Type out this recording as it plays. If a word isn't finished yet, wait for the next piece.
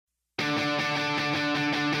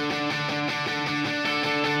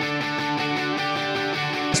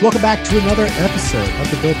folks. Welcome back to another episode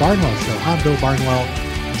of the Bill Barnwell Show. I'm Bill Barnwell.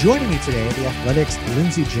 Joining me today, the Athletic's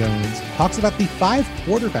Lindsey Jones talks about the 5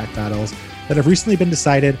 quarterback battles that have recently been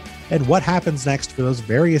decided and what happens next for those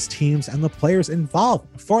various teams and the players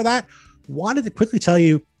involved. Before that, wanted to quickly tell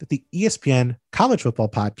you that the ESPN College Football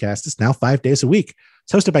Podcast is now 5 days a week.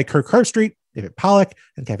 It's hosted by Kirk Herbstreit, David Pollack,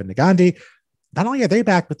 and Kevin Negandhi. Not only are they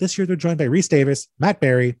back, but this year they're joined by Reese Davis, Matt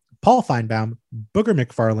Berry, Paul Feinbaum, Booger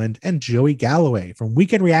McFarland, and Joey Galloway. From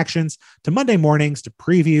weekend reactions to Monday mornings to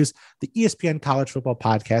previews, the ESPN College Football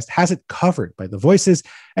Podcast has it covered by the voices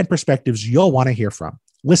and perspectives you'll want to hear from.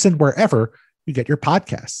 Listen wherever you get your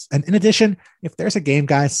podcasts. And in addition, if there's a game,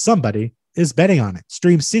 guys, somebody is betting on it.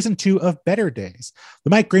 Stream season 2 of Better Days,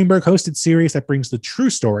 the Mike Greenberg hosted series that brings the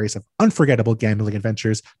true stories of unforgettable gambling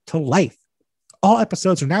adventures to life. All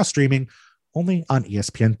episodes are now streaming only on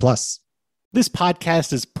ESPN Plus. This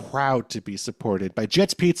podcast is proud to be supported by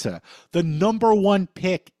Jets Pizza, the #1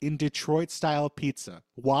 pick in Detroit-style pizza.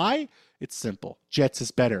 Why? It's simple. Jets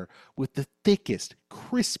is better. With the thickest,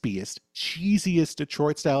 crispiest, cheesiest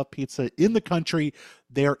Detroit-style pizza in the country,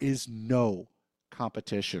 there is no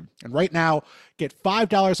competition. And right now, get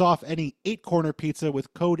 $5 off any 8-corner pizza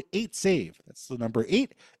with code 8SAVE. That's the number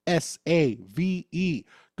 8, SAVE.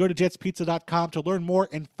 Go to jetspizza.com to learn more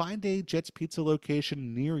and find a Jets Pizza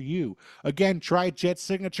location near you. Again, try Jet's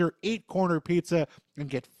signature 8-corner pizza and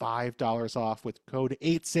get $5 off with code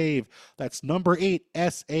 8SAVE. That's number 8,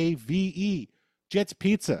 SAVE. Jets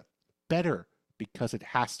Pizza. Better because it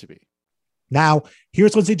has to be. Now,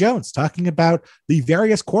 here's Lindsey Jones talking about the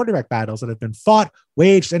various quarterback battles that have been fought,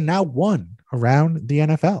 waged, and now won around the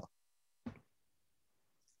NFL.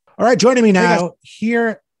 All right, joining me now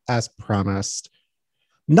here, as promised,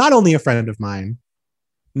 not only a friend of mine,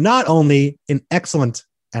 not only an excellent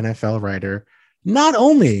NFL writer, not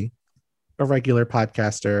only a regular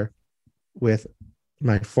podcaster with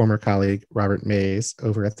my former colleague, Robert Mays,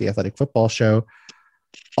 over at the Athletic Football Show.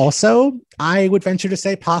 Also, I would venture to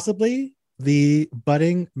say possibly the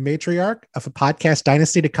budding matriarch of a podcast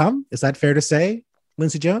dynasty to come. Is that fair to say,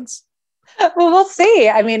 Lindsey Jones? Well, we'll see.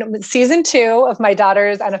 I mean, season 2 of my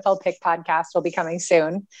daughter's NFL Pick podcast will be coming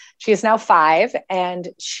soon. She is now 5, and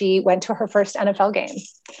she went to her first NFL game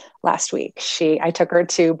last week. I took her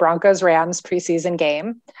to Broncos-Rams preseason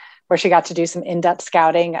game, where she got to do some in-depth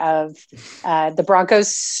scouting of the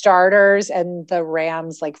Broncos starters and the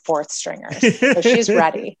Rams fourth stringers. So she's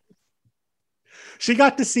ready. She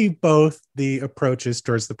got to see both the approaches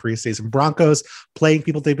towards the preseason. Broncos playing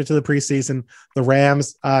people deep into the preseason. The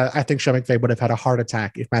Rams, I think Sean McVay would have had a heart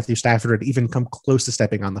attack if Matthew Stafford had even come close to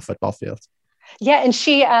stepping on the football field. Yeah, and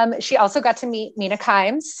she also got to meet Mina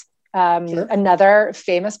Kimes, Sure. Another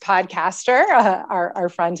famous podcaster, our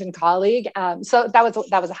friend and colleague. So that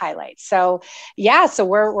was a highlight. So yeah, so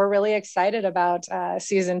we're really excited about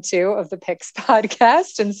season 2 of the Picks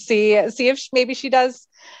podcast and see if maybe she does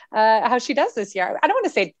how she does this year. I don't want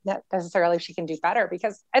to say necessarily she can do better,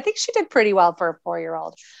 because I think she did pretty well for a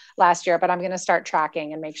 4-year-old last year, but I'm going to start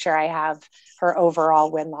tracking and make sure I have her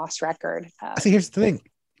overall win-loss record. See, here's the thing.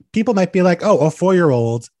 People might be like, oh, a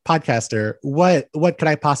 4-year-old podcaster. What could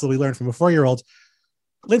I possibly learn from a 4-year-old?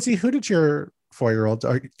 Lindsey, who did your 4-year-old,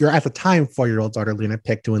 or your at the time 4-year-old daughter Lena,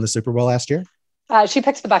 pick to win the Super Bowl last year? She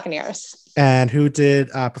picks the Buccaneers. And who did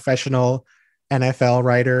professional NFL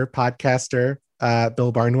writer, podcaster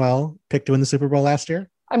Bill Barnwell pick to win the Super Bowl last year?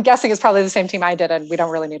 I'm guessing it's probably the same team I did, and we don't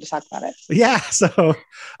really need to talk about it. Yeah, so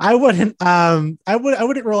I wouldn't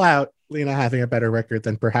rule out Lena having a better record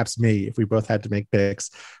than perhaps me if we both had to make picks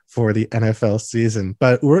for the NFL season.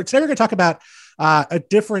 But today we're going to talk about a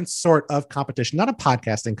different sort of competition, not a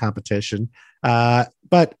podcasting competition,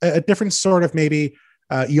 but a different sort of maybe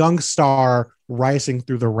young star rising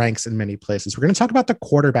through the ranks in many places. We're going to talk about the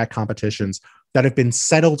quarterback competitions that have been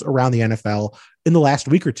settled around the NFL in the last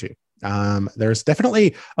week or two. There's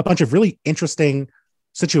definitely a bunch of really interesting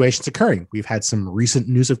situations occurring. We've had some recent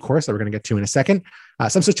news, of course, that we're going to get to in a second.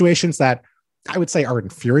 Some situations that I would say are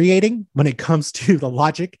infuriating when it comes to the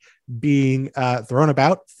logic being thrown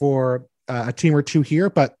about for a team or two here.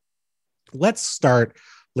 But let's start,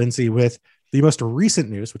 Lindsey, with the most recent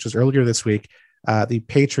news, which was earlier this week. The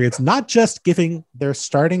Patriots not just giving their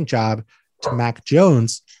starting job to Mac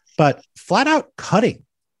Jones, but flat out cutting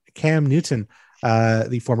Cam Newton,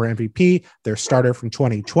 the former MVP, their starter from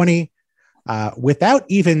 2020, without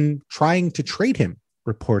even trying to trade him,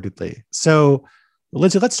 reportedly. So,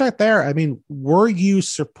 Lindsey, let's start there. I mean, were you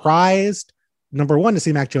surprised, number one, to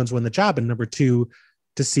see Mac Jones win the job, and number two,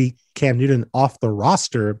 to see Cam Newton off the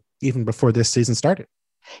roster even before this season started?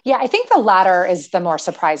 Yeah, I think the latter is the more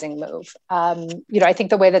surprising move. I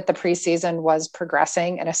think the way that the preseason was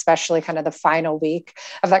progressing, and especially kind of the final week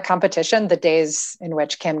of that competition, the days in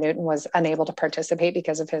which Cam Newton was unable to participate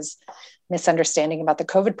because of his misunderstanding about the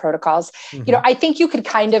COVID protocols, I think you could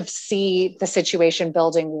kind of see the situation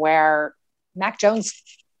building where Mac Jones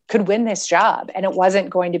could win this job. And it wasn't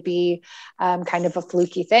going to be kind of a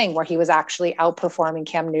fluky thing where he was actually outperforming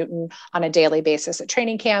Cam Newton on a daily basis at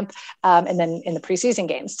training camp and then in the preseason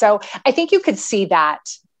games. So I think you could see that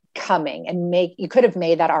coming and you could have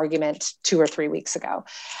made that argument 2 or 3 weeks ago.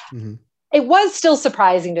 Mm-hmm. It was still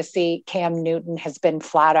surprising to see Cam Newton has been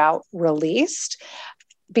flat out released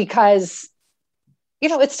because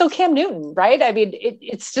it's still Cam Newton, right? I mean,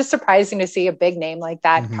 it's just surprising to see a big name like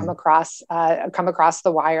that come across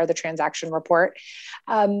the wire, the transaction report.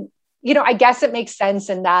 I guess it makes sense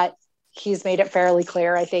in that he's made it fairly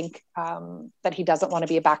clear, I think, that he doesn't want to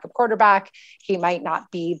be a backup quarterback. He might not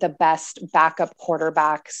be the best backup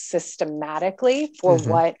quarterback systematically for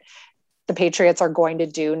what the Patriots are going to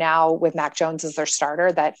do now with Mac Jones as their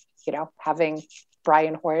starter, that, having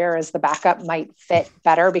Brian Hoyer as the backup might fit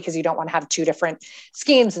better because you don't want to have 2 different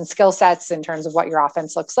schemes and skill sets in terms of what your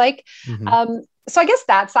offense looks like. So I guess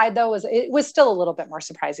that side though was still a little bit more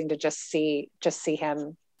surprising to just see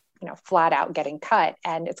him, flat out getting cut.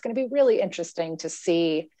 And it's going to be really interesting to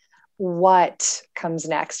see what comes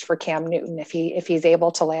next for Cam Newton if he's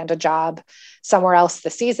able to land a job somewhere else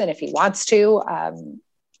this season, if he wants to,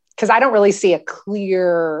 because I don't really see a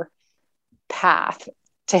clear path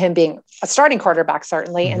to him being a starting quarterback,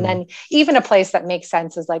 certainly. And then even a place that makes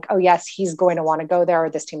sense is like, oh yes, he's going to want to go there, or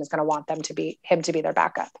this team is going to want him to be their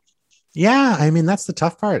backup. Yeah. I mean, that's the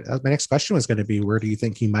tough part. My next question was going to be, where do you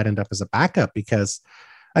think he might end up as a backup? Because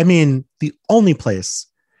I mean, the only place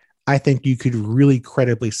I think you could really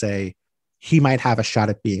credibly say he might have a shot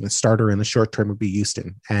at being a starter in the short term would be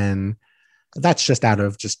Houston. And that's just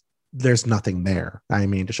there's nothing there. I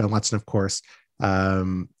mean, Deshaun Watson, of course,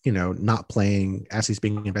 not playing as he's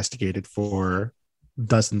being investigated for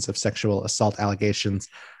dozens of sexual assault allegations.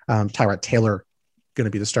 Tyrod Taylor going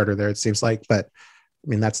to be the starter there, it seems like, but I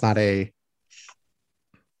mean, that's not I'm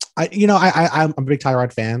a big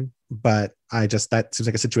Tyrod fan, but that seems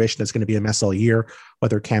like a situation that's going to be a mess all year,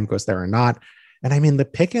 whether Cam goes there or not. And I mean, the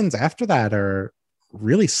pickings after that are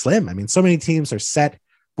really slim. I mean, so many teams are set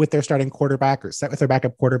with their starting quarterback or set with their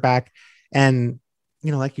backup quarterback. And,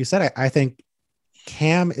 like you said, I think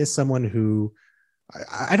Cam is someone who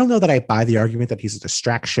I don't know that I buy the argument that he's a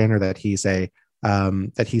distraction or that he's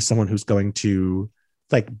someone who's going to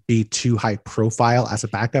like be too high profile as a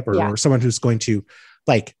backup or someone who's going to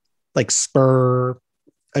like spur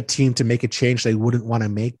a team to make a change they wouldn't want to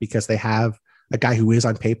make because they have a guy who is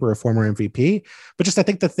on paper a former MVP. But just I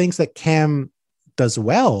think the things that Cam does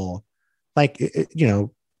well,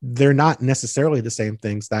 they're not necessarily the same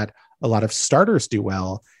things that a lot of starters do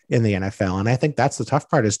well in the NFL. And I think that's the tough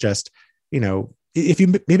part is just, if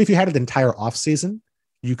you had an entire off season,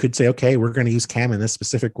 you could say, okay, we're going to use Cam in this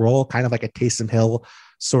specific role, kind of like a Taysom Hill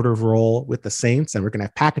sort of role with the Saints. And we're going to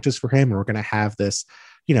have packages for him. And we're going to have this,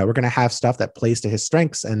 we're going to have stuff that plays to his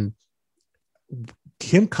strengths. And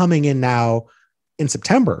him coming in now in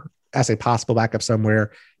September as a possible backup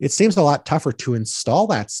somewhere, it seems a lot tougher to install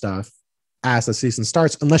that stuff as the season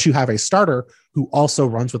starts, unless you have a starter who also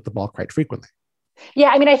runs with the ball quite frequently. Yeah.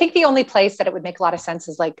 I mean, I think the only place that it would make a lot of sense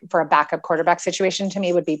is like for a backup quarterback situation to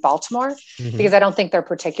me would be Baltimore, because I don't think they're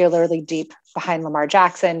particularly deep behind Lamar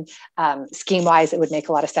Jackson. Scheme wise, it would make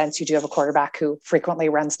a lot of sense. You do have a quarterback who frequently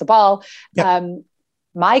runs the ball. Yep.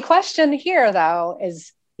 My question here though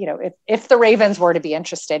is, if the Ravens were to be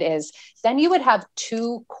interested is then you would have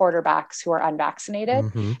 2 quarterbacks who are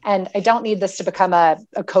unvaccinated. And I don't need this to become a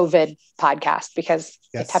COVID podcast because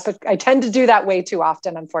I tend to do that way too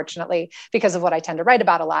often, unfortunately, because of what I tend to write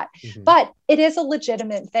about a lot. But it is a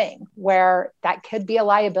legitimate thing where that could be a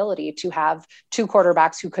liability to have 2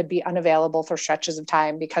 quarterbacks who could be unavailable for stretches of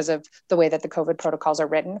time because of the way that the COVID protocols are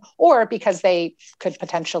written, or because they could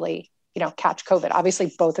potentially catch COVID.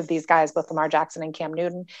 Obviously, both of these guys, both Lamar Jackson and Cam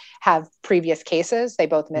Newton, have previous cases. They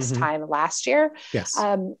both missed time last year. Yes.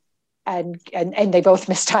 And they both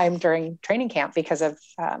missed time during training camp because of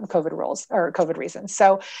COVID rules or COVID reasons.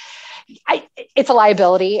 So it's a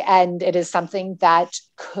liability, and it is something that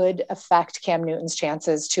could affect Cam Newton's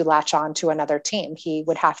chances to latch on to another team. He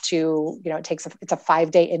would have to, it's a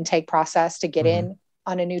 5-day intake process to get in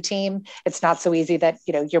on a new team. It's not so easy that,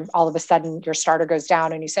 you're all of a sudden your starter goes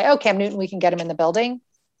down and you say, oh, Cam Newton, we can get him in the building.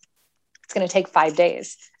 It's going to take 5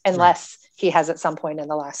 days unless he has at some point in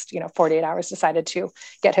the last, 48 hours decided to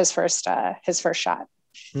get his first shot.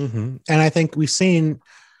 And I think we've seen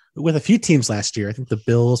with a few teams last year, I think the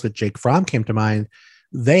Bills with Jake Fromm came to mind.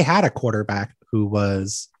 They had a quarterback who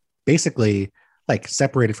was basically like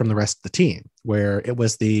separated from the rest of the team, where it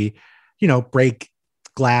was the, break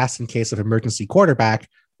glass in case of emergency quarterback,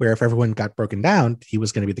 where if everyone got broken down, he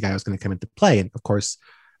was going to be the guy who was going to come into play. And of course,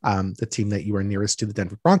 the team that you were nearest to, the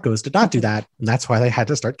Denver Broncos, did not do that. And that's why they had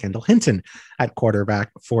to start Kendall Hinton at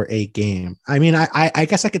quarterback for a game. I mean, I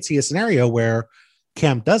guess I could see a scenario where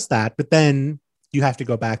Cam does that, but then you have to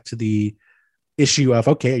go back to the issue of,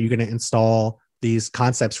 okay, are you going to install these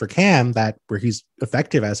concepts for Cam where he's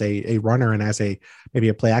effective as a runner and as maybe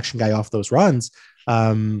a play action guy off those runs,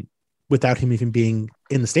 without him even being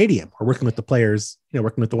in the stadium or working with the players,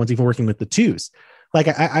 working with the ones, even working with the twos. Like,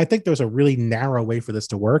 I think there's a really narrow way for this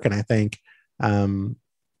to work. And I think from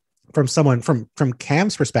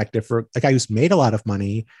Cam's perspective, for a guy who's made a lot of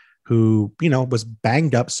money, who, was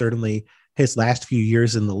banged up, certainly his last few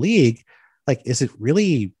years in the league, like, is it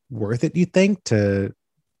really worth it, you think, to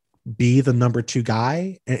be the number 2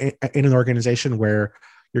 guy in an organization where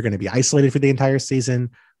you're going to be isolated for the entire season,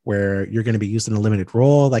 where you're going to be used in a limited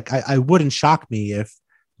role? Like, I wouldn't shock me if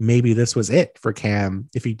maybe this was it for Cam,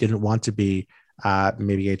 if he didn't want to be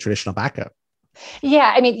maybe a traditional backup.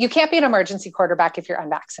 Yeah. I mean, you can't be an emergency quarterback if you're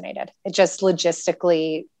unvaccinated. It just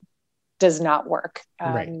logistically does not work.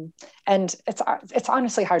 Right. And it's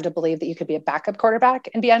honestly hard to believe that you could be a backup quarterback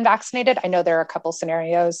and be unvaccinated. I know there are a couple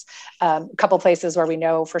scenarios, a couple places where we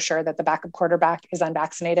know for sure that the backup quarterback is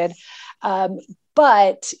unvaccinated.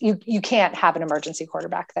 But you can't have an emergency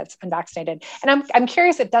quarterback that's unvaccinated. And I'm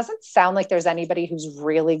curious, it doesn't sound like there's anybody who's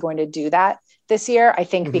really going to do that this year. I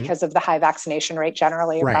think because of the high vaccination rate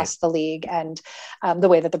generally across the league and the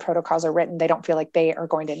way that the protocols are written, they don't feel like they are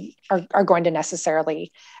going to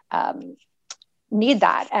necessarily need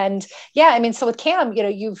that. And yeah, I mean, so with Cam,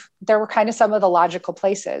 there were kind of some of the logical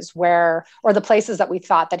places or the places that we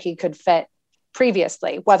thought that he could fit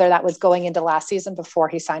previously, whether that was going into last season before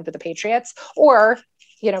he signed with the Patriots, or,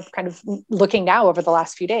 kind of looking now over the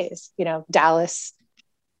last few days. Dallas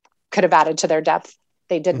could have added to their depth.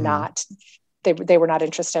 They did not. They were not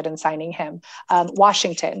interested in signing him.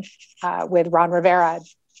 Washington with Ron Rivera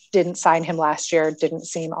didn't sign him last year, didn't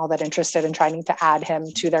seem all that interested in trying to add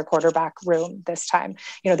him to their quarterback room this time.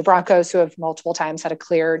 The Broncos, who have multiple times had a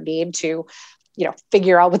clear need to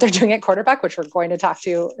figure out what they're doing at quarterback, which we're going to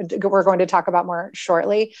talk about more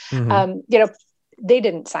shortly. They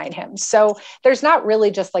didn't sign him. So there's not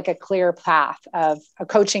really just like a clear path of a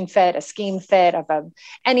coaching fit, a scheme fit, of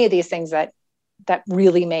any of these things that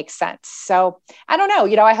really makes sense. So I don't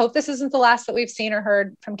know, I hope this isn't the last that we've seen or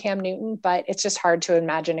heard from Cam Newton, but it's just hard to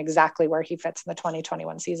imagine exactly where he fits in the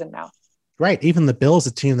 2021 season now. Right. Even the Bills,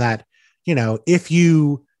 a team that, if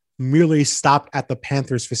you merely stopped at the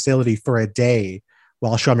Panthers facility for a day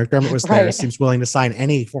while Sean McDermott was there, seems willing to sign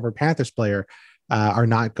any former Panthers player, are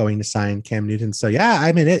not going to sign Cam Newton. So yeah,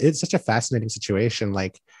 I mean, it's such a fascinating situation.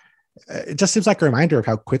 Like, it just seems like a reminder of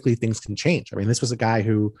how quickly things can change. I mean, this was a guy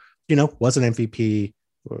who, was an MVP.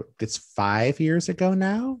 It's 5 years ago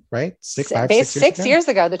now, right? 6 years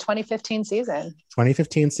ago, the 2015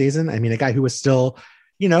 season. I mean, a guy who was still,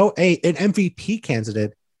 an MVP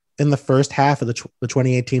candidate in the first half of the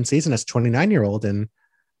 2018 season as a 29-year-old, and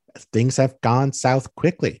things have gone south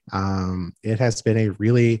quickly. It has been a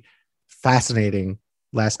really fascinating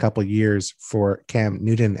last couple of years for Cam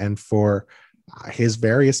Newton and for his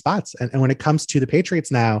various spots. And when it comes to the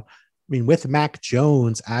Patriots now, I mean, with Mac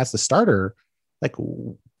Jones as the starter, like,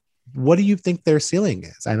 what do you think their ceiling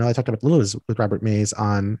is? I know I talked about a little with Robert Mays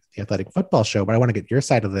on the Athletic Football Show, but I want to get your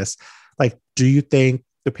side of this. Like, do you think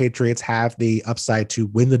the Patriots have the upside to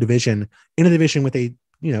win the division in a division with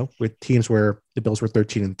with teams where the Bills were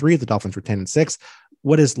 13-3, the Dolphins were 10-6,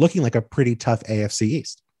 what is looking like a pretty tough AFC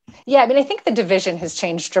East? Yeah. I mean, I think the division has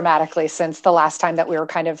changed dramatically since the last time that we were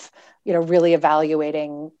kind of, really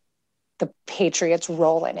evaluating the Patriots'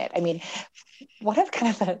 role in it. I mean, one of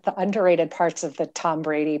kind of the underrated parts of the Tom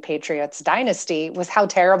Brady Patriots dynasty was how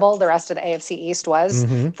terrible the rest of the AFC East was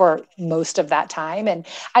for most of that time. And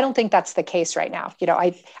I don't think that's the case right now.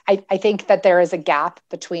 I think that there is a gap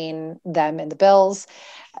between them and the Bills.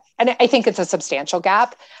 And I think it's a substantial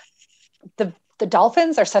gap. The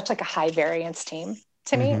Dolphins are such like a high variance team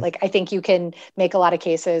to me. Like, I think you can make a lot of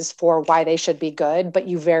cases for why they should be good, but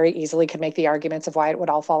you very easily could make the arguments of why it would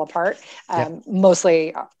all fall apart,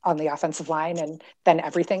 mostly on the offensive line, and then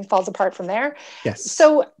everything falls apart from there. Yes.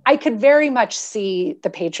 So I could very much see the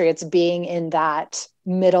Patriots being in that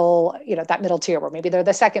middle tier where maybe they're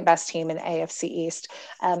the second best team in the AFC East.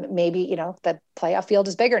 Maybe, the playoff field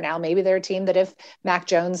is bigger now. Maybe they're a team that if Mac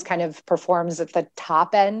Jones kind of performs at the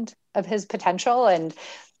top end of his potential and,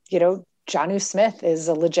 Jonnu Smith is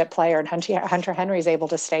a legit player, and Hunter Henry is able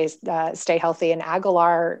to stay healthy, and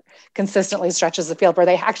Aguilar consistently stretches the field, where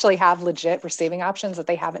they actually have legit receiving options that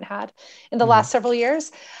they haven't had in the last several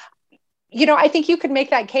years. I think you could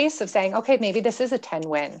make that case of saying, okay, maybe this is a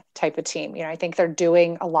 10-win type of team. I think they're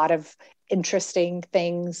doing a lot of interesting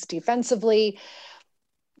things defensively.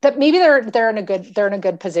 That maybe they're in a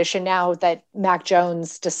good position now that Mac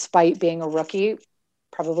Jones, despite being a rookie,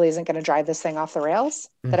 probably isn't going to drive this thing off the rails.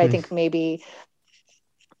 That I think maybe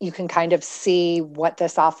you can kind of see what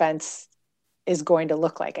this offense is going to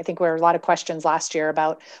look like. I think there were a lot of questions last year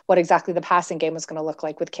about what exactly the passing game was going to look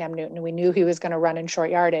like with Cam Newton. We knew he was going to run in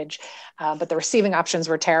short yardage, but the receiving options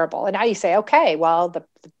were terrible. And now you say, okay, well, the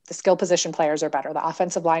skill position players are better. The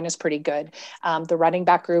offensive line is pretty good. The running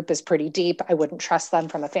back group is pretty deep. I wouldn't trust them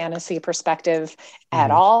from a fantasy perspective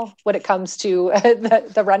at all when it comes to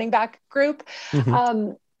the running back group.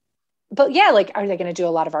 But yeah, like, are they going to do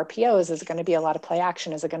a lot of RPOs? Is it going to be a lot of play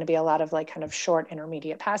action? Is it going to be a lot of like kind of short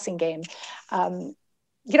intermediate passing game? I'm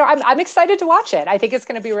excited to watch it. I think it's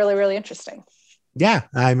going to be really, really interesting. Yeah.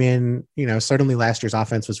 I mean, certainly last year's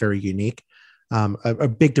offense was very unique. A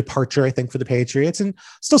big departure, I think, for the Patriots, and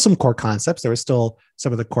still some core concepts. There was still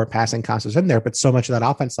some of the core passing concepts in there, but so much of that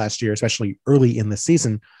offense last year, especially early in the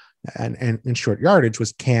season and in short yardage,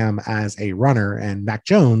 was Cam as a runner, and Mac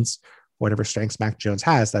Jones, whatever strengths Mac Jones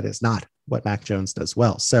has, that is not what Mac Jones does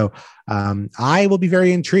well. So I will be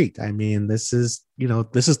very intrigued. I mean, this is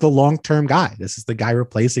the long-term guy. This is the guy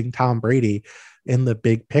replacing Tom Brady in the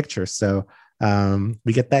big picture. So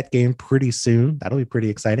we get that game pretty soon. That'll be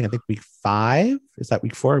pretty exciting. I think week 5, is that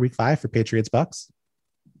week 4 or week 5 for Patriots Bucks?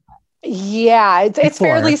 Yeah, it's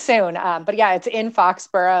fairly soon. But yeah, it's in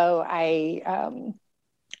Foxborough.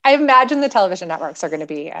 I imagine the television networks are going to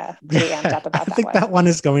be pretty amped up about that. I think that one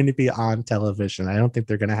is going to be on television. I don't think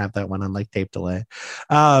they're going to have that one on like tape delay.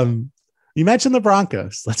 You mentioned the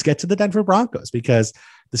Broncos. Let's get to the Denver Broncos, because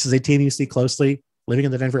this is a team you see closely living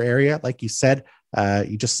in the Denver area. Like you said,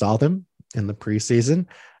 you just saw them in the preseason.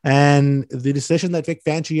 And the decision that Vic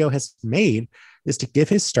Fangio has made is to give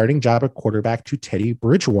his starting job at quarterback to Teddy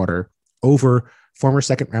Bridgewater over former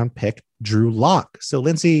second-round pick Drew Lock. So,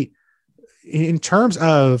 Lindsay, in terms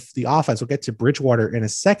of the offense, we'll get to Bridgewater in a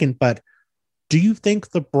second, but do you think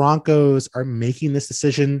the Broncos are making this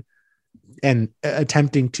decision and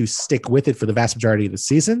attempting to stick with it for the vast majority of the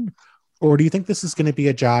season? Or do you think this is going to be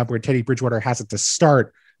a job where Teddy Bridgewater has it to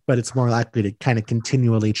start, but it's more likely to kind of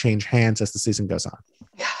continually change hands as the season goes on?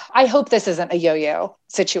 I hope this isn't a yo-yo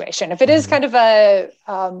situation. If it is kind of a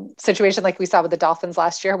situation like we saw with the Dolphins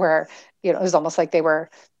last year, where, it was almost like they were,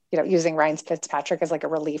 using Ryan Fitzpatrick as like a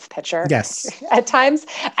relief pitcher. Yes. At times,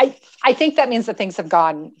 I think that means that things have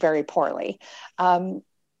gone very poorly.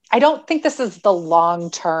 I don't think this is the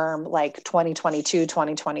long-term, like 2022,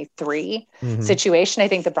 2023 situation. I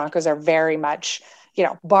think the Broncos are very much,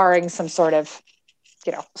 barring some sort of,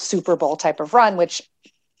 Super Bowl type of run, which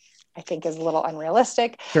I think is a little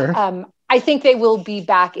unrealistic. Sure. I think they will be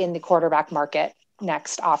back in the quarterback market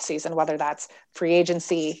next offseason, whether that's free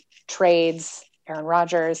agency, trades, Aaron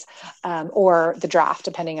Rodgers, or the draft,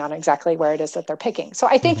 depending on exactly where it is that they're picking. So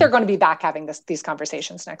I think they're going to be back having these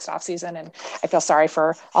conversations next offseason. And I feel sorry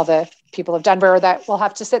for all the people of Denver that will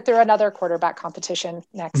have to sit through another quarterback competition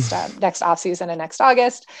next offseason and next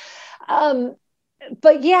August.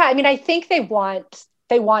 But yeah, I mean, I think they want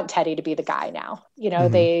Teddy to be the guy now.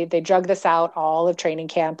 They drug this out all of training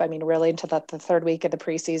camp. I mean, really into the third week of the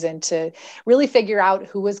preseason to really figure out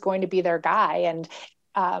who was going to be their guy. And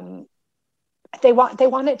they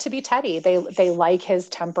want it to be Teddy. They like his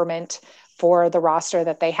temperament for the roster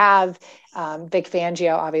that they have. Vic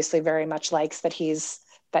Fangio obviously very much likes that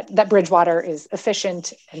that Bridgewater is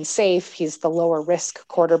efficient and safe. He's the lower risk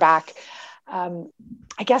quarterback.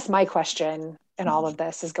 I guess my question in all of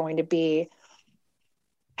this is going to be,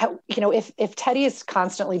 if Teddy is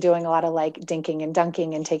constantly doing a lot of like dinking and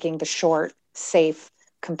dunking and taking the short, safe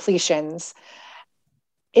completions,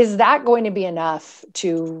 is that going to be enough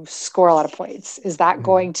to score a lot of points? Is that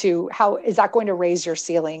going to raise your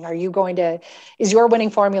ceiling? Is your winning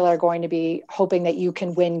formula going to be hoping that you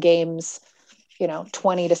can win games,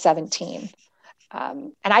 20-17?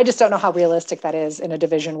 And I just don't know how realistic that is in a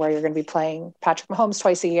division where you're going to be playing Patrick Mahomes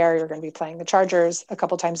twice a year. You're going to be playing the Chargers a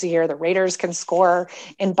couple times a year. The Raiders can score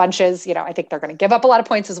in bunches. I think they're going to give up a lot of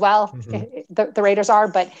points as well. The Raiders are,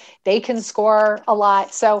 but they can score a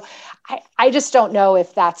lot. So I just don't know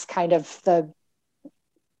if that's kind of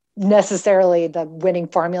necessarily the winning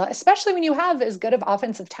formula, especially when you have as good of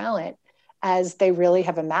offensive talent as they really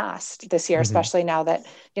have amassed this year, especially now that,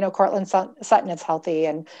 Cortland Sutton is healthy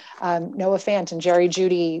and Noah Fant and Jerry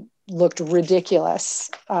Jeudy, looked ridiculous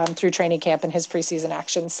through training camp and his preseason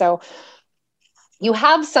action. So you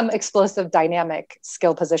have some explosive, dynamic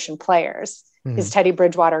skill position players. Mm-hmm. Is Teddy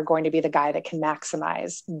Bridgewater going to be the guy that can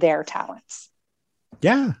maximize their talents?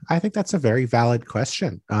 Yeah, I think that's a very valid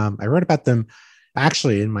question. I wrote about them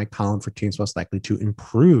actually in my column for teams most likely to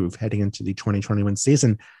improve heading into the 2021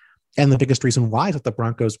 season. And the biggest reason why is that the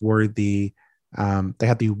Broncos were they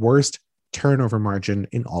had the worst turnover margin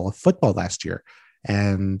in all of football last year.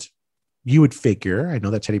 And you would figure, I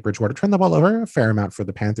know that Teddy Bridgewater turned the ball over a fair amount for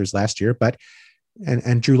the Panthers last year, but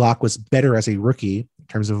and Drew Lock was better as a rookie in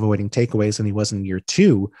terms of avoiding takeaways than he was in year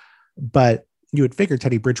 2. But you would figure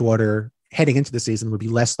Teddy Bridgewater heading into the season would be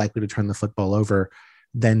less likely to turn the football over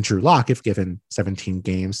than Drew Lock if given 17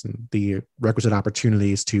 games and the requisite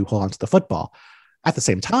opportunities to hold on to the football. At the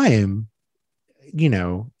same time, you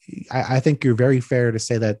know, I think you're very fair to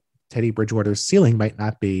say that Teddy Bridgewater's ceiling might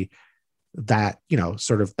not be that, you know,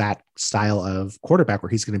 sort of that style of quarterback where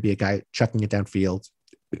he's going to be a guy chucking it downfield.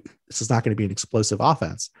 This is not going to be an explosive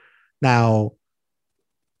offense. Now,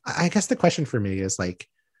 I guess the question for me is like,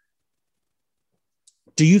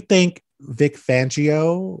 do you think Vic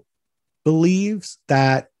Fangio believes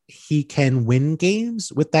that he can win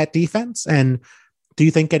games with that defense? And do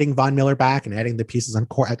you think getting Von Miller back and adding the pieces on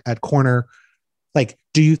at corner, like,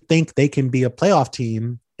 do you think they can be a playoff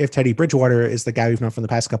team if Teddy Bridgewater is the guy we've known from the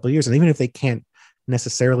past couple of years? And even if they can't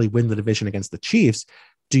necessarily win the division against the Chiefs,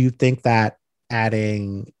 do you think that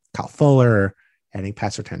adding Kyle Fuller, adding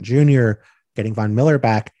Pat Surtain Jr., getting Von Miller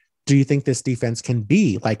back, do you think this defense can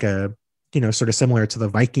be like a, you know, sort of similar to the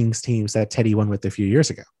Vikings teams that Teddy won with a few years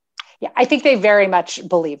ago? Yeah, I think they very much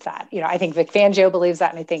believe that. You know, I think Vic Fangio believes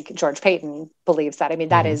that, and I think George Payton believes that. I mean,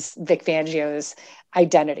 that is Vic Fangio's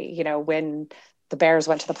identity. You know, when the Bears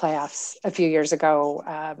went to the playoffs a few years ago,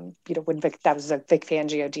 you know, that was a Vic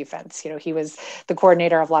Fangio defense. You know, he was the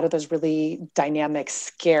coordinator of a lot of those really dynamic,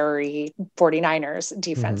 scary 49ers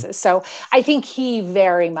defenses. So I think he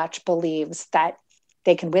very much believes that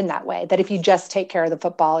they can win that way, that if you just take care of the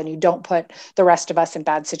football and you don't put the rest of us in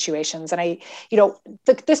bad situations. And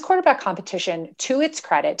this quarterback competition, to its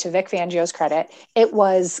credit, to Vic Fangio's credit, it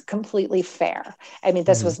was completely fair. I mean,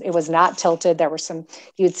 it was not tilted. There were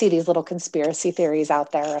you'd see these little conspiracy theories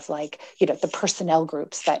out there of like, you know, the personnel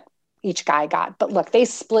groups that each guy got. But look, they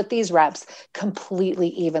split these reps completely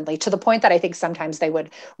evenly to the point that I think sometimes they would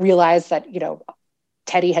realize that, you know,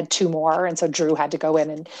 Teddy had 2 more. And so Drew had to go in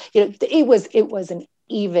and, you know, it was an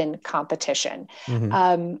even competition.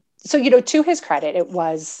 So, you know, to his credit, it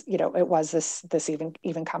was this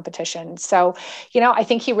even competition. So, you know, I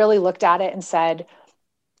think he really looked at it and said,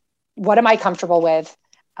 what am I comfortable with?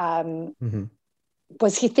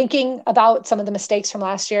 Was he thinking about some of the mistakes from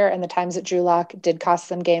last year and the times that Drew Lock did cost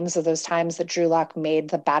them games, or those times that Drew Lock made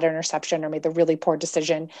the bad interception or made the really poor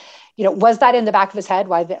decision? You know, was that in the back of his head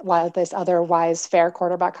while this otherwise fair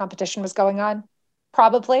quarterback competition was going on?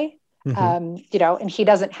 Probably. You know, and he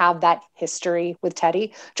doesn't have that history with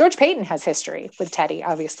Teddy. George Payton has history with Teddy,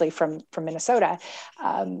 obviously from Minnesota.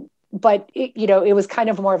 But you know, it was kind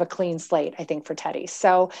of more of a clean slate, I think, for Teddy.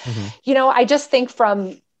 So, you know, I just think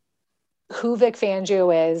from who Vic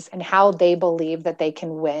Fangio is and how they believe that they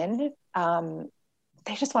can win,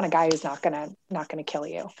 they just want a guy who's not gonna kill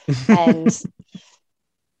you. And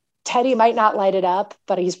Teddy might not light it up,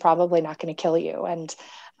 but he's probably not going to kill you. And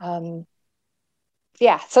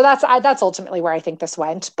yeah, so that's ultimately where I think this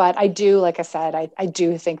went. But I do, like I said, I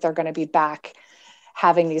do think they're going to be back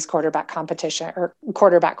having these quarterback competition or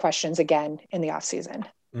quarterback questions again in the offseason.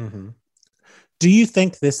 Do you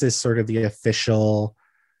think this is sort of the official,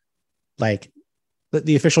 like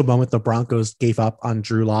the official moment the Broncos gave up on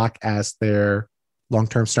Drew Lock as their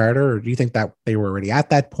long-term starter? Or do you think that they were already at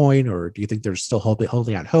that point? Or do you think they're still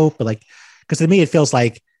holding out hope? But like, because to me, it feels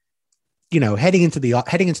like, you know, heading into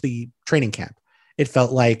the training camp, it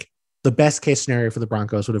felt like the best case scenario for the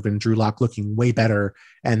Broncos would have been Drew Lock looking way better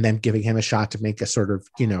and then giving him a shot to make a sort of,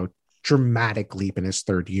 you know, dramatic leap in his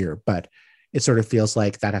 3rd year. But it sort of feels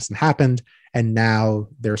like that hasn't happened. And now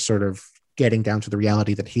they're sort of getting down to the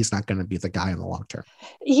reality that he's not going to be the guy in the long term.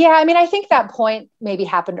 Yeah. I mean, I think that point maybe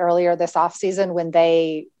happened earlier this offseason when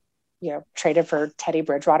they, you know, traded for Teddy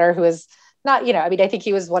Bridgewater, who is not, you know, I mean, I think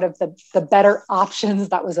he was one of the better options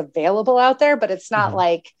that was available out there, but it's not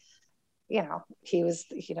like, you know, he was,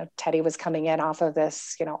 you know, Teddy was coming in off of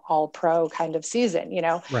this, you know, all pro kind of season, you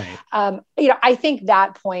know, right. You know, I think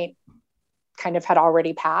that point kind of had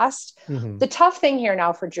already passed. The tough thing here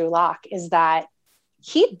now for Drew Lock is that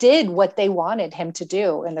he did what they wanted him to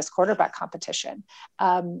do in this quarterback competition.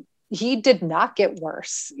 he did not get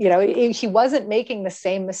worse. He wasn't making the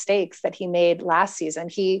same mistakes that he made last season.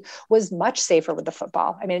 He was much safer with the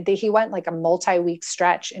football. I mean, he went like a multi-week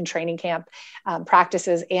stretch in training camp,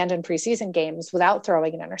 practices, and in preseason games without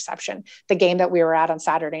throwing an interception. The game that we were at on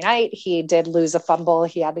Saturday night, he did lose a fumble.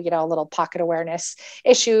 He had, a little pocket awareness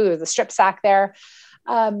issue, the strip sack there.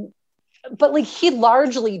 But like, he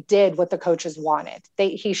largely did what the coaches wanted.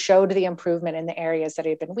 He showed the improvement in the areas that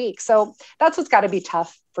had been weak. So that's what's got to be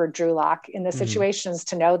tough for Drew Lock in the situations,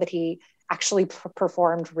 to know that he actually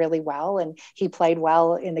performed really well and he played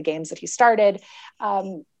well in the games that he started.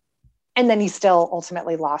 And then he still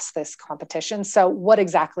ultimately lost this competition. So what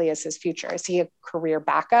exactly is his future? Is he a career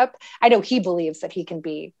backup? I know he believes that he can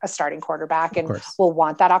be a starting quarterback and will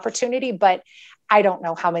want that opportunity, but I don't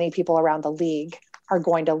know how many people around the league are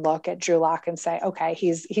going to look at Drew Lock and say, okay,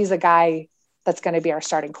 he's a guy that's going to be our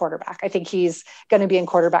starting quarterback. I think he's going to be in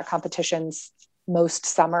quarterback competitions most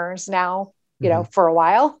summers now, for a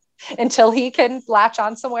while, until he can latch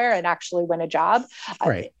on somewhere and actually win a job.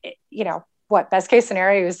 Right. Best case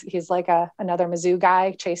scenario is he's like another Mizzou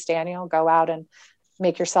guy, Chase Daniel, go out and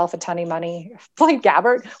make yourself a ton of money. Blaine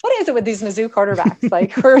Gabbert. What is it with these Mizzou quarterbacks?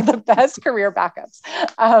 Like, we're the best career backups.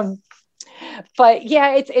 But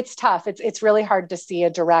yeah, it's tough. It's really hard to see a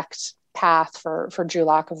direct path for Drew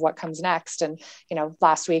Lock of what comes next. And,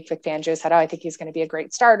 last week Vic Fangio said, I think he's going to be a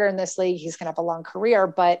great starter in this league. He's going to have a long career.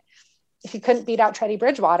 But if you couldn't beat out Teddy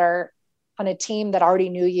Bridgewater on a team that already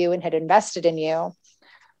knew you and had invested in you,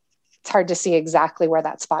 it's hard to see exactly where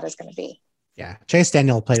that spot is going to be. Yeah. Chase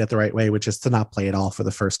Daniel played it the right way, which is to not play at all for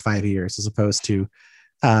the first 5 years, as opposed to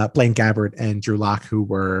Blaine Gabbert and Drew Lock, who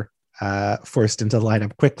were forced into the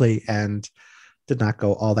lineup quickly and did not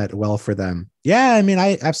go all that well for them. Yeah, I mean,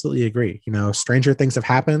 I absolutely agree. Stranger things have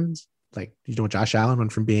happened. Like, Josh Allen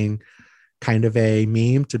went from being kind of a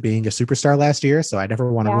meme to being a superstar last year. So I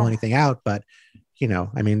never want to rule anything out. But,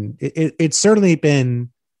 I mean, it's certainly been,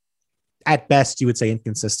 at best, you would say,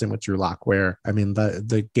 inconsistent with Drew Lock, where, I mean,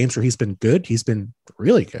 the games where he's been good, he's been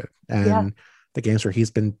really good. And the games where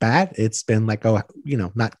he's been bad, it's been like,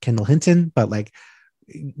 not Kendall Hinton, but like,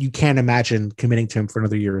 you can't imagine committing to him for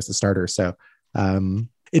another year as the starter. So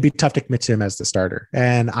it'd be tough to commit to him as the starter.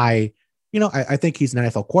 And I think he's an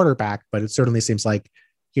NFL quarterback, but it certainly seems like,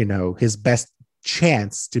 his best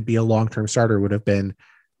chance to be a long-term starter would have been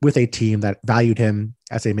with a team that valued him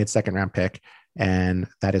as a mid-second round pick. And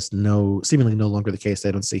that is seemingly no longer the case.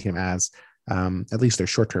 They don't see him as at least their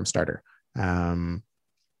short-term starter.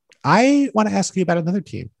 I want to ask you about another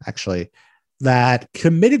team, actually, that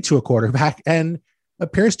committed to a quarterback and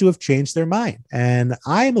appears to have changed their mind. And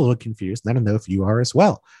I'm a little confused, and I don't know if you are as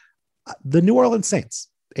well. The New Orleans Saints,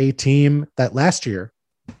 a team that last year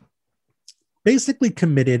basically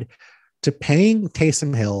committed to paying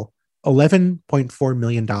Taysom Hill $11.4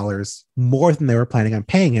 million more than they were planning on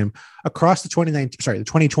paying him across the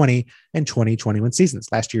 2020 and 2021 seasons.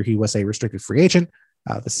 Last year, he was a restricted free agent.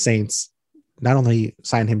 The Saints not only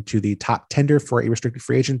signed him to the top tender for a restricted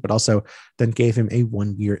free agent, but also then gave him a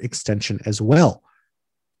 1-year extension as well.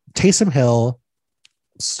 Taysom Hill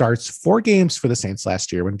starts 4 games for the Saints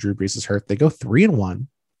last year when Drew Brees is hurt. They go 3-1.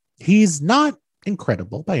 He's not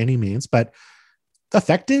incredible by any means, but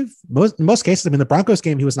effective. In most cases, I mean, the Broncos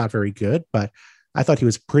game, he was not very good, but I thought he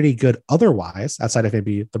was pretty good otherwise, outside of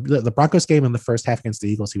maybe the Broncos game in the first half against the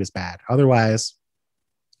Eagles, he was bad. Otherwise,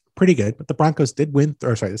 pretty good. But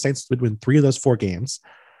the Saints did win 3 of those 4 games.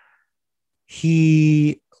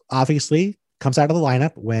 He obviously comes out of the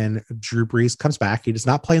lineup when Drew Brees comes back. He does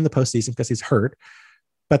not play in the postseason because he's hurt.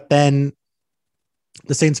 But then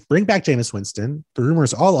the Saints bring back Jameis Winston. The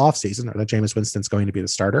rumors all offseason are that Jameis Winston's going to be the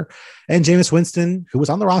starter. And Jameis Winston, who was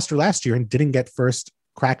on the roster last year and didn't get first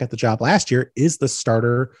crack at the job last year, is the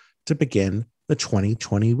starter to begin the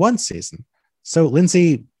 2021 season. So,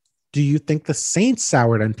 Lindsay, do you think the Saints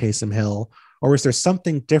soured on Taysom Hill, or is there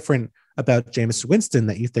something different about Jameis Winston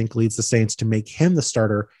that you think leads the Saints to make him the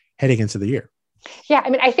starter heading into the year? Yeah, I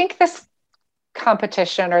mean, I think this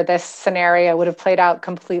competition or this scenario would have played out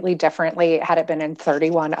completely differently had it been in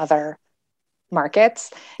 31 other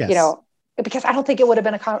markets, because I don't think it would have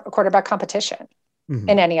been a quarterback competition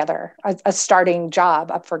in any other, a starting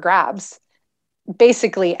job up for grabs,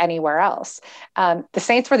 basically anywhere else. The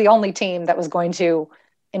Saints were the only team that was going to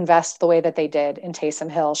invest the way that they did in Taysom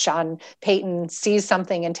Hill. Sean Payton sees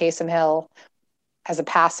something in Taysom Hill as a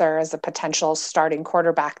passer, as a potential starting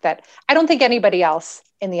quarterback that I don't think anybody else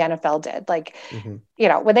in the NFL did. Like,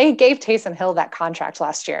 when they gave Taysom Hill that contract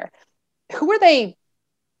last year, who were they?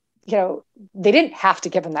 They didn't have to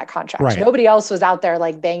give him that contract. Right. Nobody else was out there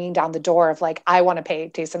like banging down the door of like, I want to pay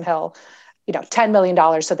Taysom Hill $10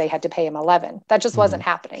 million, so they had to pay him 11. That just wasn't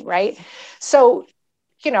happening, right? So,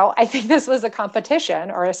 I think this was a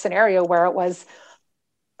competition or a scenario where it was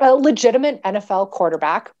a legitimate NFL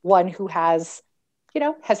quarterback, one who has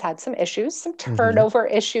had some issues, some turnover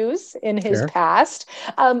issues in his past,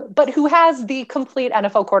 but who has the complete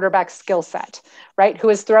NFL quarterback skill set, right? Who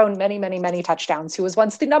has thrown many, many, many touchdowns, who was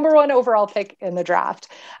once the number one overall pick in the draft,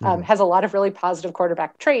 has a lot of really positive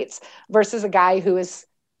quarterback traits, versus a guy who is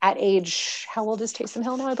at age, how old is Taysom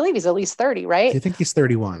Hill now? I believe he's at least 30, right? I think he's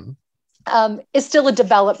 31. Is still a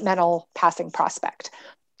developmental passing prospect.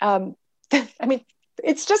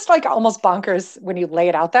 It's just like almost bonkers when you lay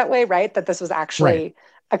it out that way, right? That this was actually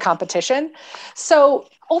a competition. So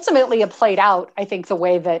ultimately it played out, I think, the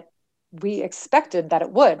way that we expected that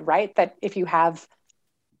it would, right? That if you have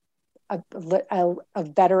a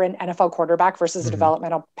veteran NFL quarterback versus a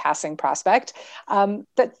developmental passing prospect,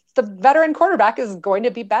 that the veteran quarterback is going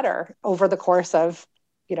to be better over the course of,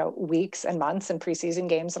 weeks and months and preseason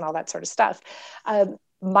games and all that sort of stuff.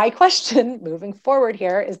 My question moving forward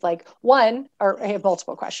here is I have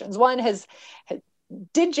multiple questions. One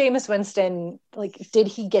did Jameis Winston, did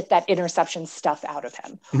he get that interception stuff out of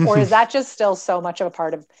him? Or is that just still so much of a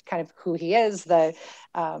part of kind of who he is, the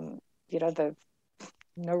no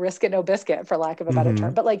risk it, no biscuit, for lack of a better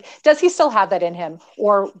term. But does he still have that in him?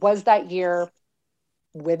 Or was that year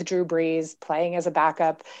with Drew Brees playing as a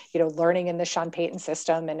backup, learning in the Sean Payton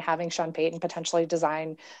system and having Sean Payton potentially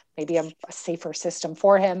design maybe a safer system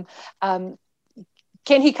for him? Can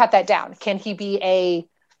he cut that down? Can he be a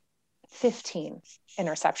 15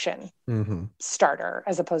 interception starter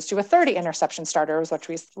as opposed to a 30 interception starter,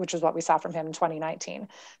 which is what we saw from him in 2019,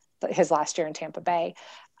 his last year in Tampa Bay?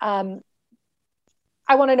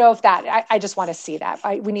 I want to know if that, I just want to see that.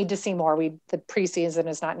 We need to see more. The preseason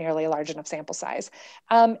is not nearly a large enough sample size.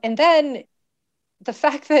 And then the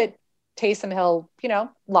fact that Taysom Hill,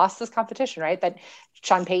 lost this competition, right? That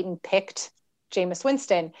Sean Payton picked Jameis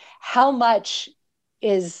Winston. How much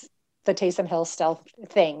is the Taysom Hill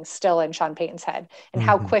thing still in Sean Payton's head? And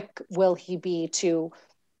how quick will he be to,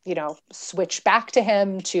 switch back to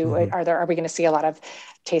him? Are we going to see a lot of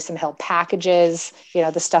Taysom Hill packages?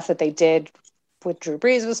 The stuff that they did with Drew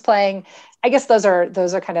Brees was playing. I guess those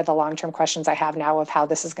are kind of the long-term questions I have now of how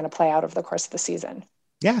this is going to play out over the course of the season.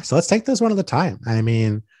 Yeah. So let's take those one at a time. I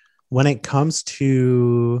mean, when it comes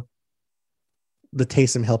to the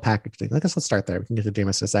Taysom Hill package thing, let's start there. We can get to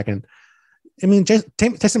Jameis in a second. I mean,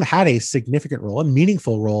 Taysom had a significant role, a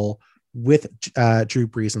meaningful role with Drew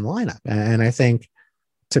Brees in the lineup. And I think,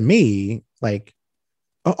 to me,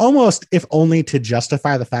 almost if only to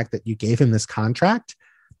justify the fact that you gave him this contract,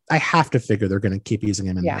 I have to figure they're going to keep using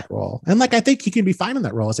him in that role. And I think he can be fine in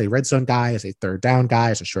that role as a red zone guy, as a third down guy,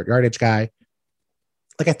 as a short yardage guy.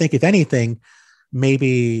 I think if anything,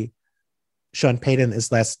 maybe Sean Payton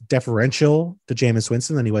is less deferential to Jameis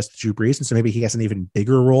Winston than he was to Drew Brees. And so maybe he has an even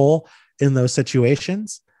bigger role in those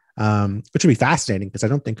situations, which would be fascinating because I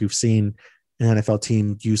don't think we've seen an NFL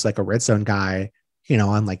team use a red zone guy,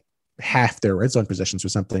 on half their red zone positions or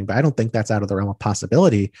something, but I don't think that's out of the realm of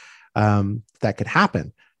possibility that could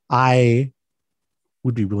happen. I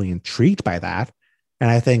would be really intrigued by that. And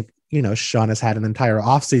I think, Sean has had an entire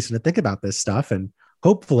offseason to think about this stuff and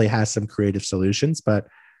hopefully has some creative solutions. But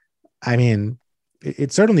I mean,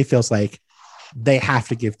 it certainly feels like they have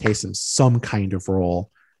to give Taysom some kind of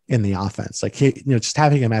role in the offense. Just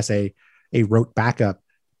having him as a rote backup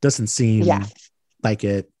doesn't seem like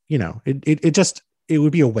it, it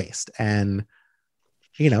would be a waste. And,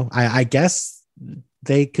 I guess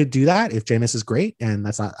they could do that if Jameis is great. And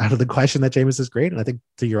that's not out of the question that Jameis is great. And I think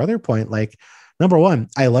to your other point, number one,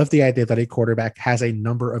 I love the idea that a quarterback has a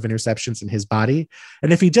number of interceptions in his body.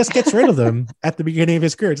 And if he just gets rid of them at the beginning of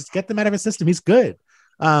his career, just get them out of his system, he's good.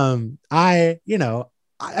 I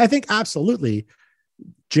think absolutely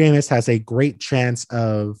Jameis has a great chance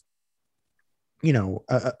of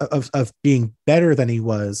being better than he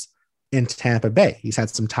was in Tampa Bay. He's had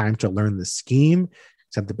some time to learn the scheme.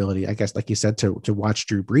 He's had the ability, I guess, like you said, to watch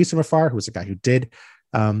Drew Brees from afar, who was a guy who did,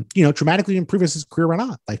 dramatically improve as his career went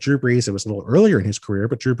on. Like Drew Brees, it was a little earlier in his career,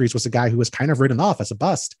 but Drew Brees was a guy who was kind of written off as a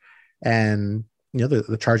bust. And,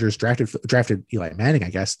 the Chargers drafted Eli Manning, I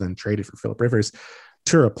guess, then traded for Phillip Rivers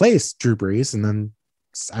to replace Drew Brees. And then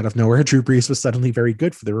out of nowhere, Drew Brees was suddenly very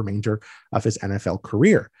good for the remainder of his NFL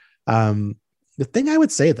career. The thing I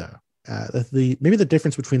would say, though, maybe the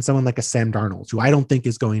difference between someone like a Sam Darnold, who I don't think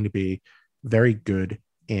is going to be very good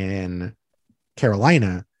in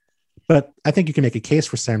Carolina, but I think you can make a case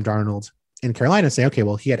for Sam Darnold in Carolina and say, okay,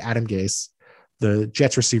 well, he had Adam Gase. The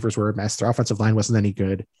Jets receivers were a mess. Their offensive line wasn't any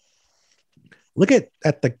good. Look at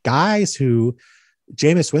the guys who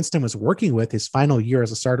Jameis Winston was working with his final year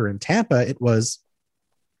as a starter in Tampa, it was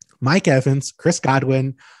Mike Evans, Chris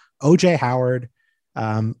Godwin, OJ Howard,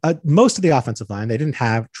 most of the offensive line. They didn't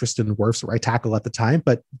have Tristan Wirfs right tackle at the time,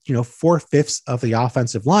 but 4/5 of the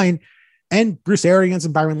offensive line, and Bruce Arians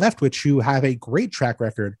and Byron Leftwich, who have a great track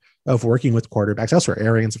record of working with quarterbacks elsewhere.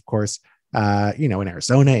 Arians, of course, in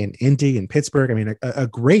Arizona, in Indy, in Pittsburgh. I mean, a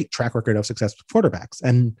great track record of success with quarterbacks,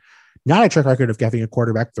 and not a track record of having a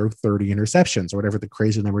quarterback throw 30 interceptions or whatever the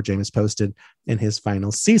crazy number Jameis posted in his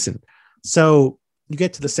final season. So you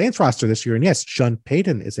get to the Saints roster this year, and yes, Sean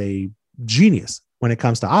Payton is a genius when it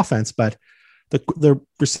comes to offense, but the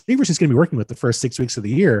receivers he's going to be working with the first 6 weeks of the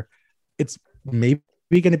year, it's maybe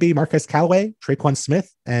going to be Marquez Callaway, Traquan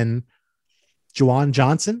Smith, and Juwan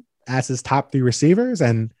Johnson as his top 3 receivers.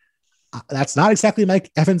 And that's not exactly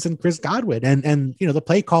Mike Evans and Chris Godwin. And the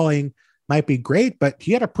play calling might be great, but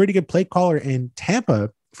he had a pretty good play caller in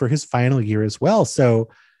Tampa for his final year as well. So,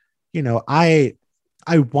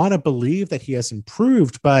 I want to believe that he has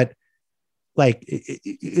improved, but like,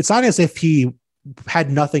 it's not as if he had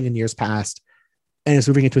nothing in years past and is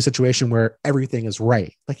moving into a situation where everything is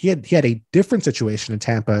right. Like he had a different situation in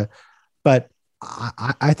Tampa, but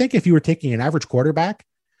I think if you were taking an average quarterback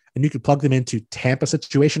and you could plug them into Tampa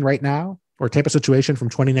situation right now, or Tampa situation from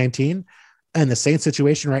 2019 and the Saints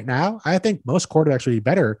situation right now, I think most quarterbacks would be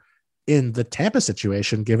better in the Tampa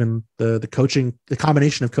situation, given the coaching, the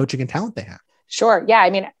combination of coaching and talent they have. Sure. Yeah. I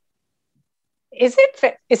mean, is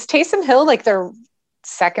Taysom Hill like their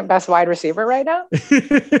second best wide receiver right now?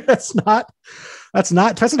 That's not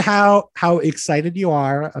depends on how excited you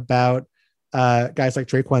are about guys like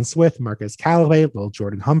Traquan Smith, Marquez Callaway, Lil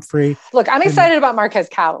Jordan Humphrey. Look, I'm excited about Marquez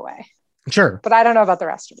Callaway. Sure. But I don't know about the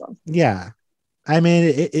rest of them. Yeah. I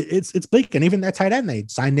mean, it's bleak. And even that tight end, they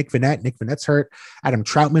signed Nick Vannett. Nick Vannett's hurt. Adam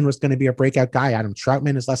Troutman was going to be a breakout guy. Adam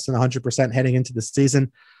Troutman is less than 100% heading into the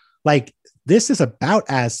season. Like, this is about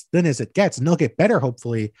as thin as it gets. And they'll get better,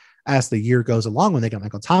 hopefully, as the year goes along when they get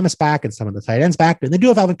Michael Thomas back and some of the tight ends back. And they do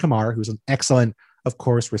have Alvin Kamara, who's an excellent, of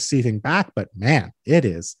course, receiving back. But man, it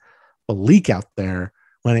is bleak out there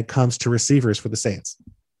when it comes to receivers for the Saints.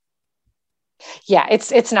 Yeah,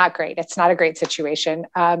 it's not great. It's not a great situation.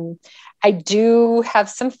 I do have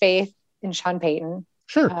some faith in Sean Payton.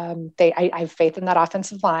 Sure. I have faith in that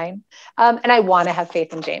offensive line. And I want to have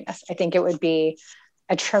faith in Jameis. I think it would be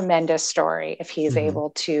a tremendous story if he's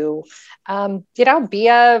able to, be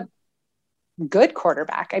a good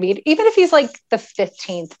quarterback. I mean, even if he's like the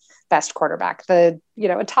 15th best quarterback, a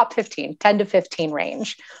top 15, 10 to 15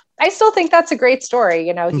 range, I still think that's a great story.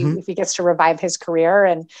 If he gets to revive his career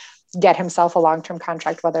and get himself a long-term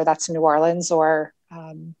contract, whether that's in New Orleans or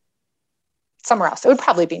somewhere else. It would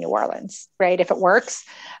probably be New Orleans, right? If it works.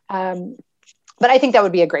 But I think that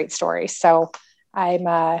would be a great story. So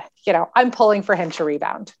I'm pulling for him to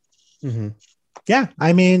rebound. Mm-hmm. Yeah.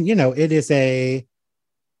 I mean, it is a,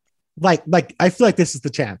 like, I feel like this is the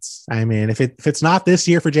chance. I mean, if it's not this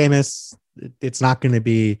year for Jameis, it's not going to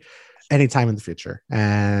be any time in the future.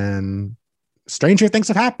 And stranger things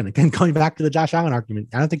have happened. Again, going back to the Josh Allen argument,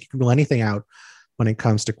 I don't think you can rule anything out when it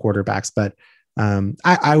comes to quarterbacks, but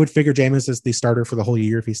I would figure Jameis is the starter for the whole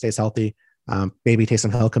year if he stays healthy. Maybe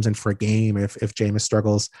Taysom Hill comes in for a game if Jameis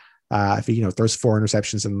struggles. If he throws 4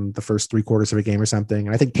 interceptions in the first 3 quarters of a game or something.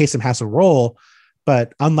 And I think Taysom has a role,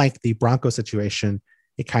 but unlike the Broncos situation,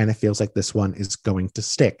 it kind of feels like this one is going to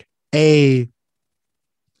stick. A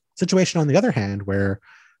situation, on the other hand, where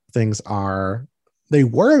they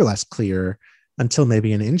were less clear until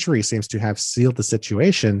maybe an injury seems to have sealed the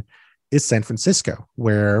situation, is San Francisco,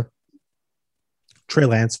 where Trey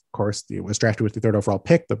Lance, of course, was drafted with the 3rd overall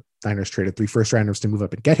pick. The Niners traded 3 first-rounders to move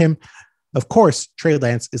up and get him. Of course, Trey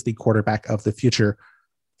Lance is the quarterback of the future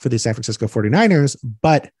for the San Francisco 49ers,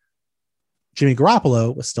 but Jimmy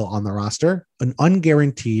Garoppolo was still on the roster, an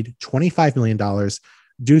unguaranteed $25 million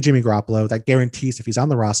due to Jimmy Garoppolo that guarantees if he's on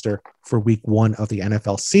the roster for week 1 of the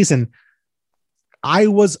NFL season. I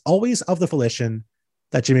was always of the volition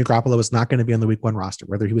that Jimmy Garoppolo was not going to be on the week 1 roster,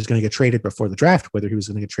 whether he was going to get traded before the draft, whether he was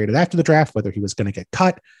going to get traded after the draft, whether he was going to get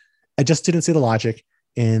cut. I just didn't see the logic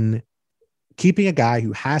in keeping a guy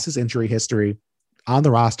who has his injury history on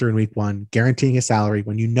the roster in week 1, guaranteeing his salary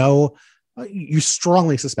when you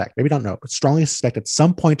strongly suspect, maybe don't know, but strongly suspect at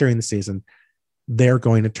some point during the season, they're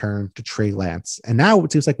going to turn to Trey Lance. And now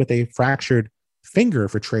it seems like with a fractured finger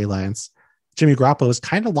for Trey Lance, Jimmy Garoppolo is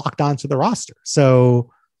kind of locked onto the roster.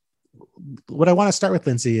 So what I want to start with,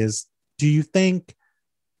 Lindsay, is do you think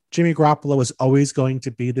Jimmy Garoppolo was always going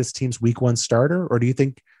to be this team's week 1 starter? Or do you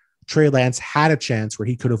think Trey Lance had a chance where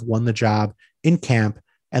he could have won the job in camp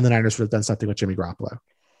and the Niners would have done something with Jimmy Garoppolo?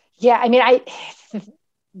 Yeah. I mean,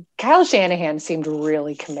 Kyle Shanahan seemed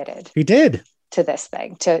really committed. He did. To this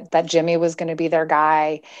thing, to that Jimmy was going to be their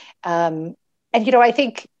guy. And, I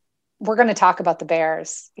think we're going to talk about the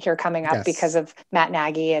Bears here coming up because of Matt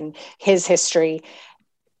Nagy and his history.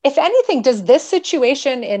 If anything, does this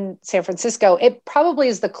situation in San Francisco, it probably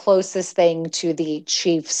is the closest thing to the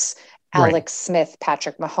Chiefs, Alex Smith,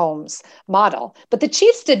 Patrick Mahomes model. But the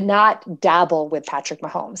Chiefs did not dabble with Patrick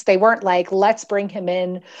Mahomes. They weren't like, let's bring him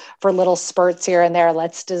in for little spurts here and there.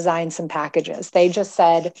 Let's design some packages. They just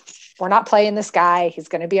said, we're not playing this guy. He's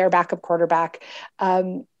going to be our backup quarterback.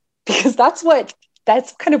 Because that's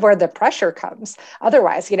kind of where the pressure comes.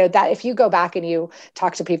 Otherwise, that if you go back and you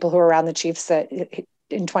talk to people who are around the Chiefs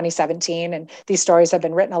in 2017, and these stories have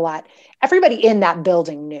been written a lot, everybody in that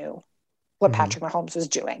building knew what Patrick Mahomes was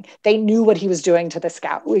doing. They knew what he was doing to the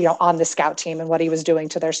scout, on the scout team, and what he was doing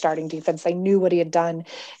to their starting defense. They knew what he had done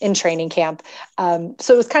in training camp. So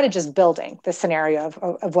it was kind of just building the scenario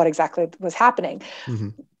of what exactly was happening.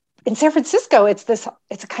 In San Francisco, it's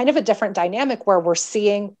a kind of a different dynamic where we're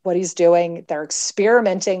seeing what he's doing. They're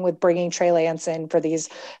experimenting with bringing Trey Lance in for these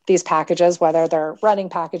packages, whether they're running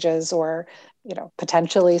packages or,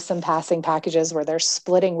 potentially some passing packages where they're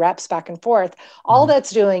splitting reps back and forth. All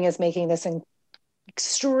that's doing is making this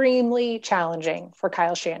extremely challenging for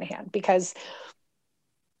Kyle Shanahan, because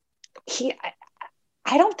I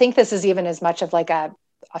don't think this is even as much of like a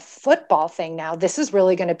football thing now. This is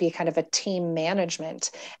really going to be kind of a team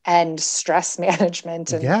management and stress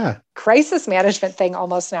management and crisis management thing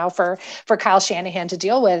almost now for Kyle Shanahan to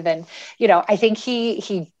deal with. And, I think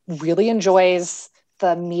he really enjoys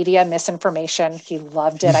the media misinformation. He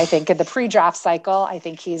loved it, I think, in the pre-draft cycle. I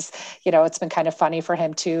think he's, it's been kind of funny for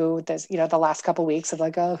him too, this, the last couple of weeks of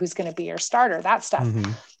like, oh, who's going to be your starter, that stuff.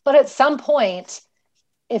 But at some point,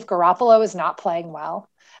 if Garoppolo is not playing well,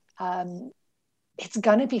 it's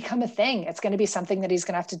going to become a thing. It's going to be something that he's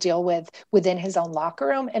going to have to deal with within his own locker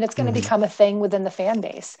room. And it's going to become a thing within the fan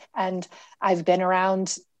base. And I've been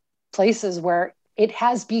around places where it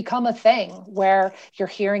has become a thing where you're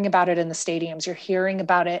hearing about it in the stadiums. You're hearing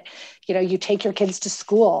about it. You take your kids to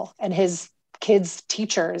school and his kids'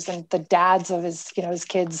 teachers and the dads of his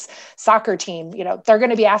kids' soccer team, they're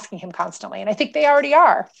going to be asking him constantly. And I think they already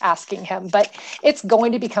are asking him, but it's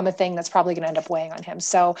going to become a thing that's probably going to end up weighing on him.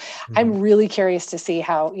 So I'm really curious to see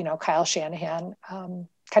how, Kyle Shanahan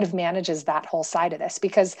kind of manages that whole side of this,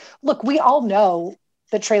 because look, we all know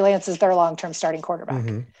that Trey Lance is their long-term starting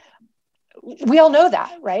quarterback. We all know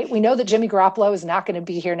that, right? We know that Jimmy Garoppolo is not going to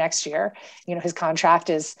be here next year. His contract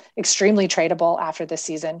is extremely tradable after this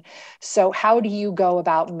season. So how do you go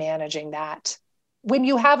about managing that when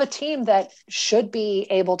you have a team that should be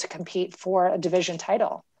able to compete for a division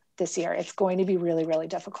title this year? It's going to be really, really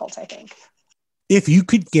difficult, I think. If you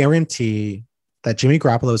could guarantee that Jimmy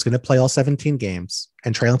Garoppolo is going to play all 17 games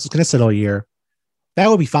and Trey Lance is going to sit all year, that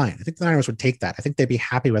would be fine. I think the Niners would take that. I think they'd be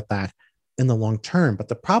happy with that in the long term. But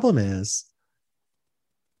the problem is,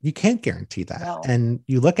 you can't guarantee that. No. And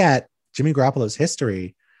you look at Jimmy Garoppolo's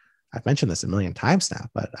history. I've mentioned this a million times now,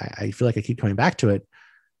 but I feel like I keep coming back to it.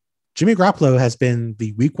 Jimmy Garoppolo has been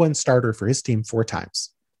the week 1 starter for his team 4 times.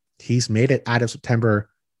 He's made it out of September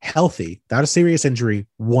healthy, without a serious injury,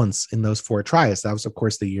 once in those 4 tries. That was, of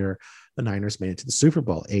course, the year the Niners made it to the Super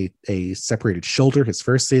Bowl. A separated shoulder his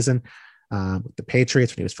first season with the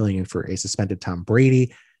Patriots when he was filling in for a suspended Tom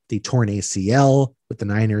Brady. The torn ACL with the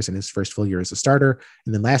Niners in his first full year as a starter.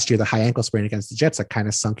 And then last year, the high ankle sprain against the Jets that kind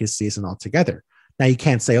of sunk his season altogether. Now you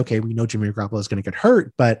can't say, okay, we know Jimmy Garoppolo is going to get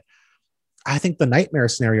hurt, but I think the nightmare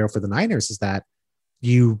scenario for the Niners is that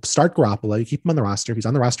you start Garoppolo, you keep him on the roster. He's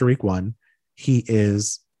on the roster week 1. He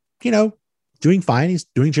is, doing fine. He's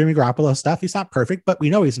doing Jimmy Garoppolo stuff. He's not perfect, but we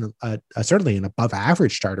know he's certainly an above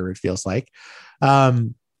average starter, it feels like.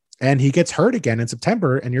 And he gets hurt again in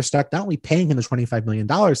September, and you're stuck not only paying him the $25 million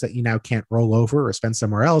that you now can't roll over or spend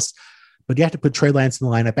somewhere else, but you have to put Trey Lance in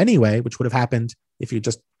the lineup anyway, which would have happened if you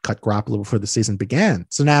just cut Garoppolo before the season began.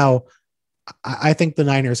 So now I think the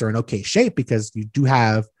Niners are in okay shape because you do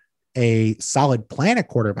have a solid plan at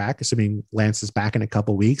quarterback, assuming Lance is back in a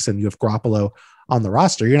couple weeks and you have Garoppolo on the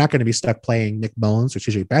roster. You're not going to be stuck playing Nick Mullins or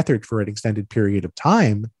TJ Beathard for an extended period of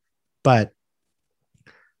time. But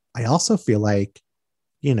I also feel like,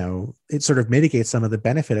 it sort of mitigates some of the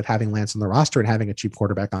benefit of having Lance on the roster and having a cheap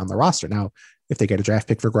quarterback on the roster. Now, if they get a draft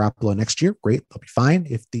pick for Garoppolo next year, great, they'll be fine.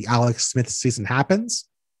 If the Alex Smith season happens,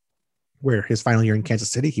 where his final year in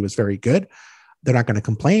Kansas City, he was very good, they're not going to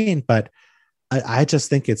complain. But I just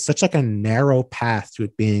think it's such like a narrow path to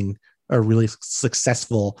it being a really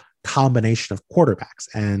successful combination of quarterbacks.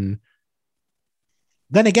 And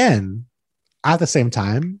then again, at the same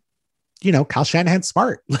time, Kyle Shanahan's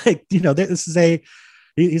smart. This is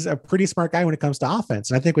he's a pretty smart guy when it comes to offense.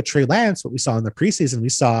 And I think with Trey Lance, what we saw in the preseason, we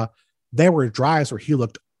saw there were drives where he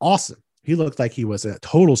looked awesome. He looked like he was a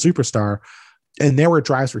total superstar. And there were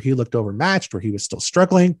drives where he looked overmatched, where he was still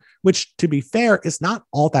struggling, which, to be fair, is not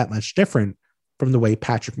all that much different from the way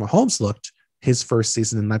Patrick Mahomes looked his first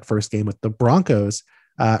season in that first game with the Broncos,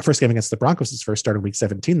 first game against the Broncos, his first start in week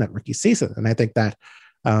 17, that rookie season. And I think that,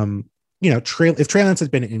 if Trey Lance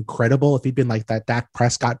had been incredible, if he'd been like that Dak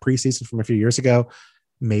Prescott preseason from a few years ago,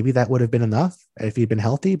 maybe that would have been enough if he'd been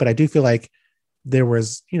healthy. But I do feel like there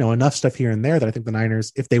was, enough stuff here and there that I think the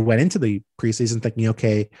Niners, if they went into the preseason thinking,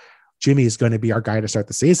 okay, Jimmy is going to be our guy to start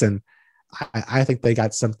the season, I think they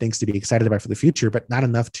got some things to be excited about for the future, but not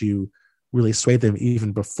enough to really sway them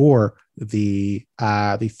even before the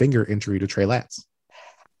finger injury to Trey Lance.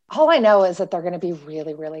 All I know is that they're going to be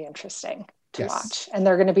really, really interesting to watch, and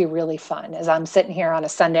they're going to be really fun as I'm sitting here on a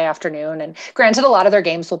Sunday afternoon. And granted, a lot of their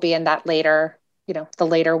games will be in that later, the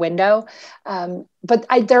later window. But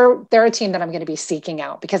they're a team that I'm going to be seeking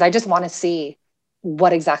out because I just want to see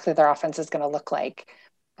what exactly their offense is going to look like.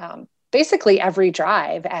 Basically every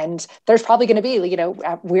drive. And there's probably going to be,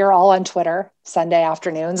 we're all on Twitter Sunday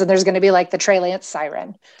afternoons, and there's going to be like the Trey Lance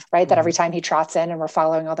siren, right? That every time he trots in and we're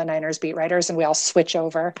following all the Niners beat writers and we all switch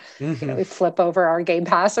over, we flip over our Game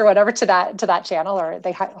Pass or whatever to that channel, or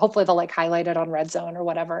hopefully they'll like highlight it on Red Zone or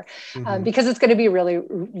whatever, because it's going to be really,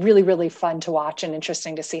 really, really fun to watch and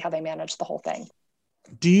interesting to see how they manage the whole thing.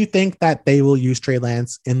 Do you think that they will use Trey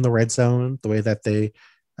Lance in the red zone the way that they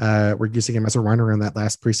we're using him as a runner in that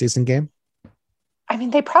last preseason game? I mean,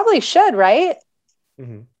 they probably should, right?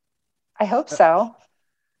 I hope so.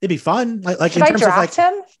 It'd be fun. Like should in terms I draft of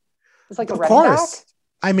him? It's like a running back.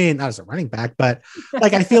 I mean, not as a running back, but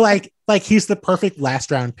like I feel like he's the perfect last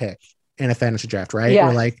round pick in a fantasy draft, right? Yeah.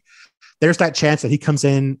 Where like there's that chance that he comes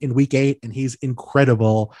in week 8 and he's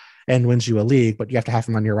incredible and wins you a league, but you have to have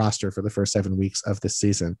him on your roster for the first 7 weeks of this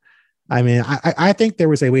season. I mean, I think there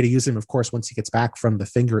was a way to use him, of course, once he gets back from the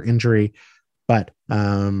finger injury, but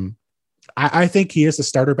I think he is a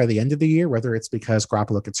starter by the end of the year, whether it's because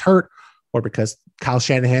Garoppolo gets hurt or because Kyle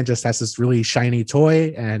Shanahan just has this really shiny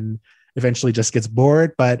toy and eventually just gets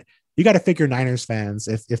bored. But you got to figure Niners fans,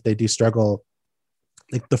 if they do struggle,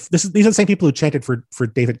 like these are the same people who chanted for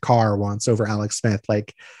David Carr once over Alex Smith.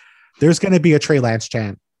 Like there's going to be a Trey Lance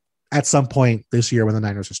chant at some point this year when the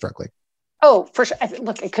Niners are struggling. Oh, for sure.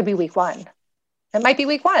 Look, it could be week 1. It might be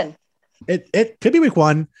week 1. It could be week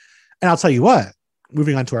 1. And I'll tell you what,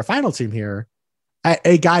 moving on to our final team here,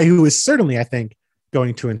 a guy who is certainly, I think,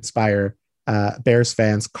 going to inspire Bears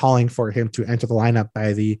fans, calling for him to enter the lineup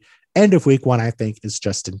by the end of week 1, I think, is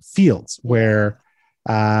Justin Fields, where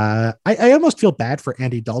I almost feel bad for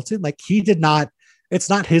Andy Dalton. Like it's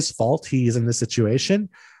not his fault he's in this situation,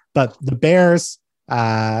 but the Bears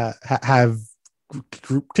have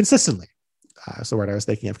consistently, that's the word I was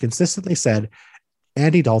thinking of, consistently said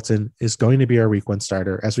Andy Dalton is going to be our week 1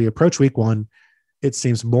 starter. As we approach week 1, it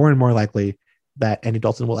seems more and more likely that Andy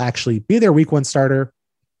Dalton will actually be their week 1 starter.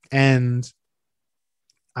 And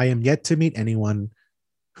I am yet to meet anyone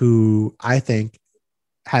who I think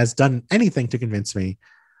has done anything to convince me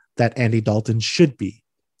that Andy Dalton should be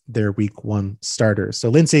their week 1 starter. So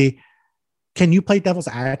Lindsay, can you play devil's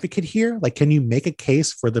advocate here? Like, can you make a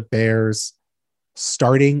case for the Bears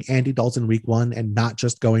starting Andy Dalton week 1 and not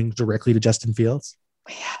just going directly to Justin Fields?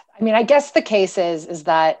 Yeah. I mean, I guess the case is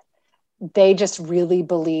that they just really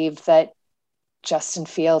believe that Justin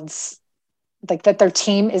Fields, like that their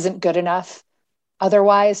team isn't good enough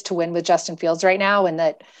otherwise to win with Justin Fields right now. And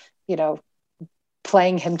that,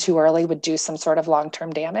 playing him too early would do some sort of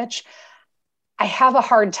long-term damage. I have a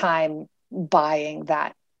hard time buying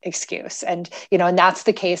that excuse. And that's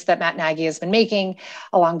the case that Matt Nagy has been making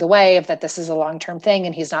along the way, of that this is a long-term thing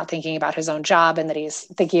and he's not thinking about his own job, and that he's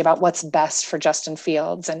thinking about what's best for Justin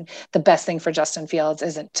Fields. And the best thing for Justin Fields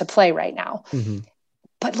isn't to play right now.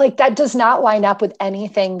 But like, that does not line up with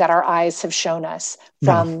anything that our eyes have shown us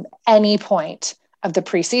from any point of the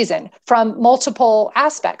preseason, from multiple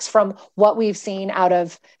aspects, from what we've seen out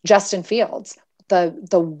of Justin Fields,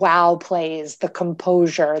 the wow plays, the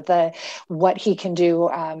composure, what he can do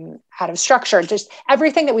out of structure, just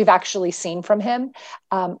everything that we've actually seen from him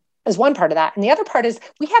is one part of that. And the other part is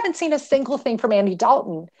we haven't seen a single thing from Andy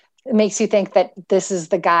Dalton. It makes you think that this is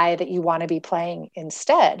the guy that you want to be playing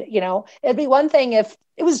instead. It'd be one thing if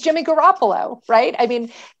it was Jimmy Garoppolo, right? I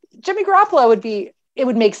mean, Jimmy Garoppolo it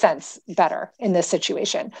would make sense better in this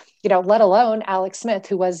situation, let alone Alex Smith,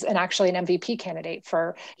 who was actually an MVP candidate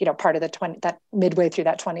for, part of that midway through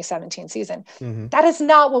that 2017 season. That is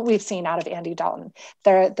not what we've seen out of Andy Dalton.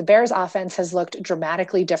 The Bears offense has looked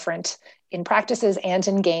dramatically different in practices and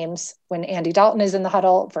in games when Andy Dalton is in the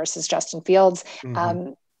huddle versus Justin Fields.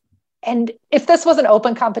 And if this was an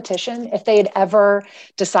open competition, if they had ever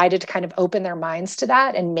decided to kind of open their minds to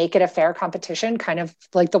that and make it a fair competition, kind of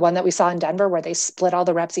like the one that we saw in Denver, where they split all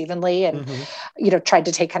the reps evenly and, tried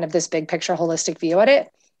to take kind of this big picture, holistic view at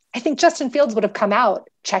it, I think Justin Fields would have come out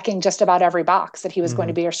checking just about every box that he was going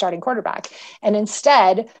to be your starting quarterback. And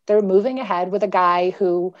instead, they're moving ahead with a guy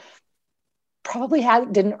who probably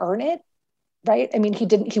didn't earn it, right? I mean,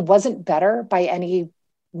 he wasn't better by any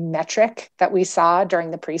metric that we saw during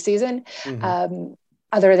the preseason,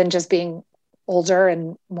 other than just being older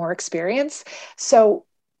and more experienced. So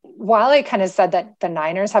while I kind of said that the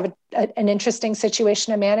Niners have an interesting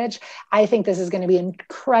situation to manage, I think this is going to be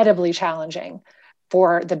incredibly challenging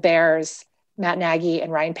for the Bears, Matt Nagy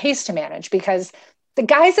and Ryan Pace to manage, because the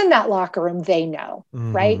guys in that locker room, they know,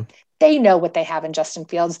 right? They know what they have in Justin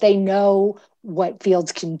Fields. They know what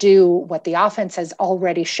Fields can do, what the offense has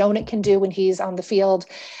already shown it can do when he's on the field.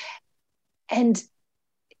 And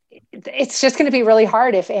it's just going to be really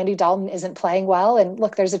hard if Andy Dalton isn't playing well. And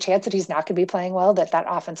look, there's a chance that he's not going to be playing well, that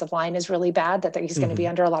offensive line is really bad, that he's going to be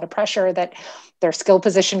under a lot of pressure, that their skill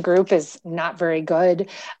position group is not very good.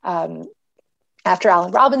 After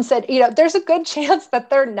Allen Robinson said, there's a good chance that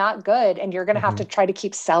they're not good. And you're going to have to try to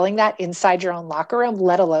keep selling that inside your own locker room,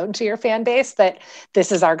 let alone to your fan base, that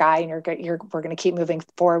this is our guy. And we're going to keep moving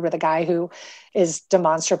forward with a guy who is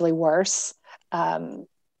demonstrably worse than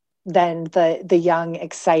the young,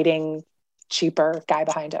 exciting, cheaper guy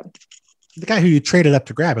behind him. The guy who you traded up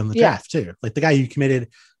to grab in the draft too. Like the guy you committed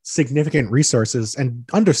significant resources, and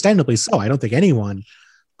understandably so. I don't think anyone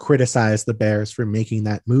criticized the Bears for making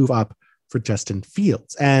that move up for Justin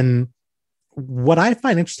Fields. And what I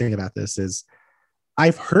find interesting about this is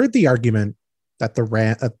I've heard the argument that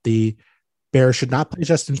the Bears should not play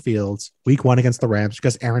Justin Fields week 1 against the Rams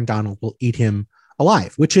because Aaron Donald will eat him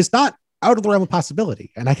alive, which is not out of the realm of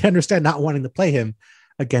possibility. And I can understand not wanting to play him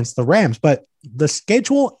against the Rams, but the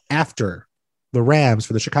schedule after the Rams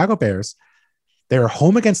for the Chicago Bears, they're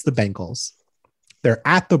home against the Bengals, they're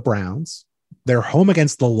at the Browns, they're home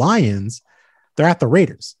against the Lions, they're at the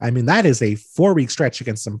Raiders. I mean, that is a 4-week stretch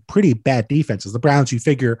against some pretty bad defenses. The Browns, you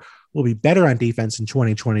figure, will be better on defense in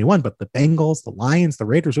 2021, but the Bengals, the Lions, the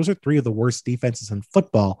Raiders, those are 3 of the worst defenses in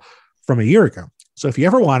football from a year ago. So if you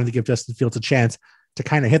ever wanted to give Justin Fields a chance to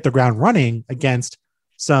kind of hit the ground running against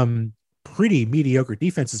some pretty mediocre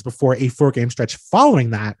defenses before a 4-game stretch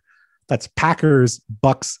following that, that's Packers,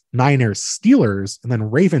 Bucks, Niners, Steelers, and then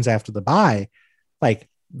Ravens after the bye, like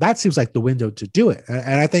that seems like the window to do it.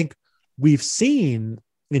 And I think we've seen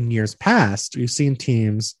in years past, we've seen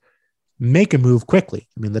teams make a move quickly.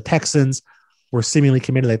 I mean, the Texans were seemingly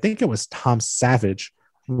committed. I think it was Tom Savage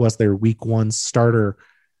who was their week 1 starter.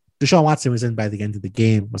 Deshaun Watson was in by the end of the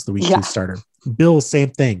game, was the week 2 starter. Bills,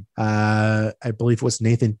 same thing. I believe it was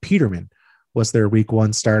Nathan Peterman was their week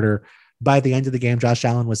 1 starter. By the end of the game, Josh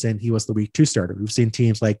Allen was in. He was the week 2 starter. We've seen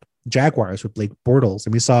teams like Jaguars with Blake Bortles,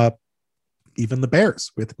 and we saw even the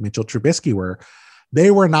Bears with Mitchell Trubisky, where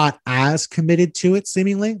they were not as committed to it,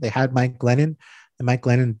 seemingly. They had Mike Glennon, and Mike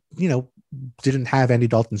Glennon, didn't have Andy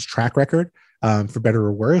Dalton's track record, for better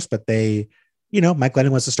or worse, but Mike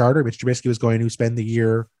Glennon was the starter. Mitch Trubisky was going to spend the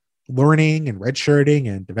year learning and redshirting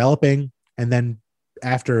and developing. And then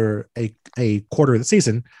after a quarter of the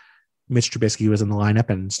season, Mitch Trubisky was in the lineup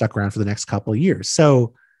and stuck around for the next couple of years.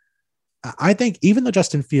 So I think even though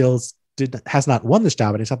Justin Fields has not won this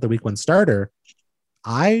job and he's not the week 1 starter,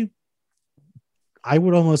 I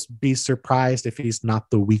would almost be surprised if he's not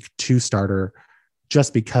the week 2 starter,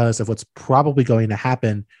 just because of what's probably going to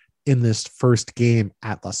happen in this first game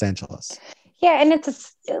at Los Angeles. Yeah. And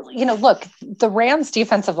it's, look, the Rams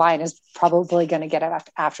defensive line is probably going to get it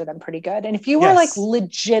after them pretty good. And if you were like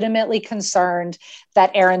legitimately concerned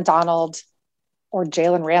that Aaron Donald or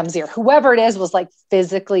Jalen Ramsey or whoever it is was like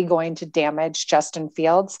physically going to damage Justin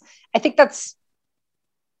Fields, I think that's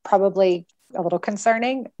probably a little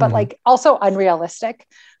concerning, but like also unrealistic,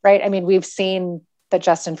 right? I mean, we've seen that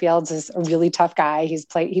Justin Fields is a really tough guy.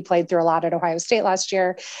 He played through a lot at Ohio State last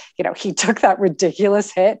year. He took that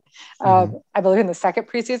ridiculous hit, I believe in the second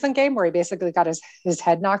preseason game where he basically got his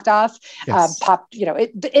head knocked off, popped,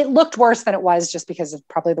 it looked worse than it was just because of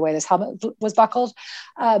probably the way this helmet was buckled.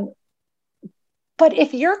 But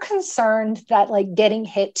if you're concerned that like getting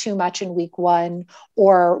hit too much in week 1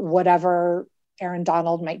 or whatever Aaron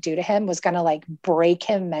Donald might do to him was going to like break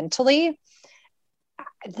him mentally,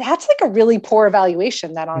 that's like a really poor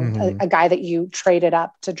evaluation then on a guy that you traded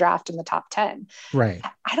up to draft in the top 10. Right.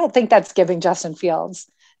 I don't think that's giving Justin Fields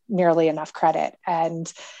nearly enough credit.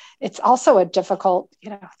 And it's also a difficult,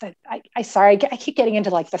 that I keep getting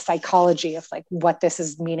into like the psychology of like what this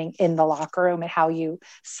is meaning in the locker room and how you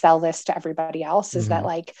sell this to everybody else is that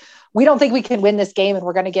like, we don't think we can win this game and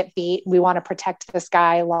we're going to get beat. We want to protect this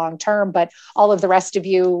guy long-term, but all of the rest of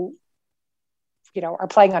you are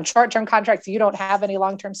playing on short-term contracts. You don't have any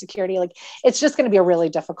long-term security. Like it's just going to be a really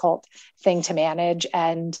difficult thing to manage.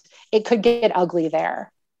 And it could get ugly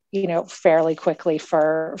there, fairly quickly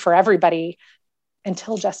for everybody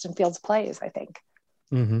until Justin Fields plays, I think.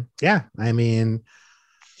 Yeah. I mean,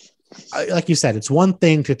 like you said, it's one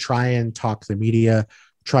thing to try and talk the media,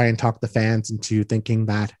 try and talk the fans into thinking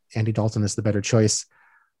that Andy Dalton is the better choice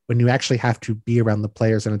when you actually have to be around the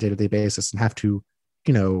players on a day-to-day basis and have to,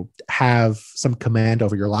 have some command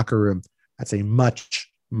over your locker room. That's a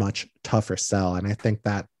much, much tougher sell. And I think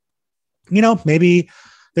that, maybe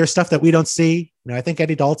there's stuff that we don't see. I think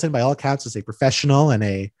Andy Dalton, by all accounts, is a professional and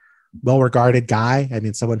a well-regarded guy. I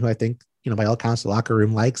mean, someone who I think, by all accounts, the locker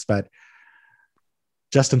room likes, but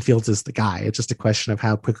Justin Fields is the guy. It's just a question of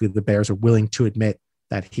how quickly the Bears are willing to admit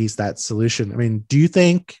that he's that solution. I mean, do you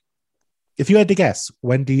think, if you had to guess,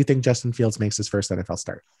 when do you think Justin Fields makes his first NFL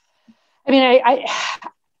start? I mean,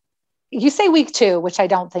 you say week 2, which I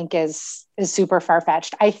don't think is super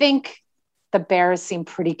far-fetched. I think the Bears seem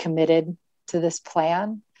pretty committed to this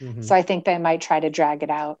plan. So I think they might try to drag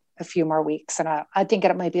it out a few more weeks. And I think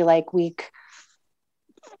it might be like week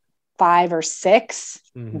 5 or 6,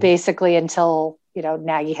 basically until,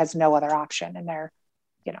 Nagy has no other option and they're,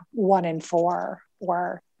 1-4,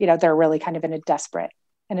 or, they're really kind of in a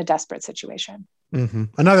desperate situation.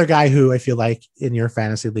 Another guy who I feel like in your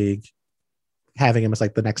fantasy league, having him as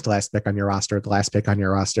like the next to last pick on your roster, the last pick on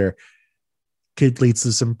your roster, could lead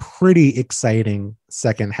to some pretty exciting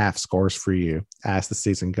second half scores for you as the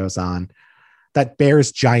season goes on. That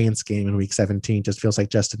Bears Giants game in week 17 just feels like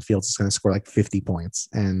Justin Fields is going to score like 50 points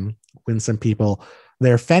and win some people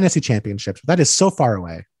their fantasy championships. That is so far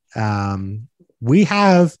away. I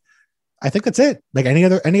think that's it. Like any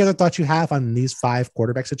other thoughts you have on these 5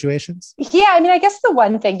 quarterback situations? Yeah. I mean, I guess the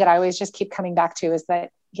one thing that I always just keep coming back to is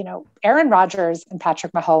that, Aaron Rodgers and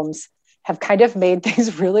Patrick Mahomes have kind of made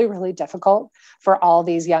things really, really difficult for all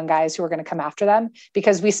these young guys who are going to come after them,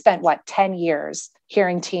 because we spent 10 years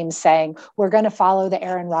hearing teams saying, we're going to follow the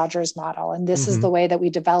Aaron Rodgers model. And this is the way that we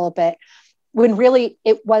develop it. When really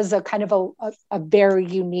it was a kind of a very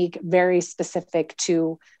unique, very specific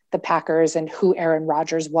to the Packers and who Aaron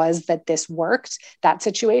Rodgers was, that this worked, that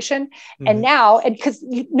situation. And now, and because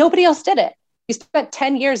nobody else did it, you spent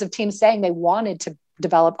 10 years of teams saying they wanted to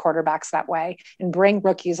develop quarterbacks that way and bring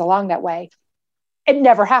rookies along that way. It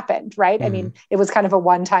never happened, right? I mean, it was kind of a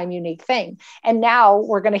one-time unique thing. And now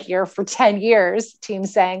we're going to hear for 10 years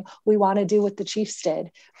teams saying, we want to do what the Chiefs did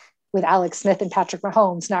with Alex Smith and Patrick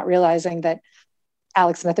Mahomes, not realizing that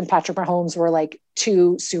Alex Smith and Patrick Mahomes were like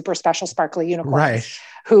 2 super special sparkly unicorns, right?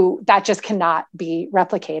 Who that just cannot be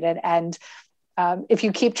replicated. And if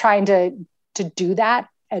you keep trying to do that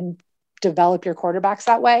and develop your quarterbacks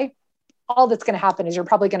that way, all that's going to happen is you're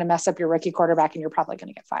probably going to mess up your rookie quarterback and you're probably going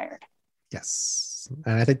to get fired. Yes.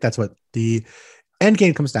 And I think that's what the end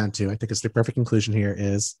game comes down to. I think it's the perfect conclusion here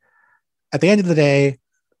is at the end of the day,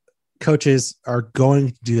 coaches are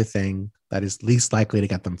going to do the thing that is least likely to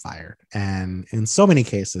get them fired. And in so many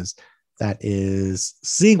cases, that is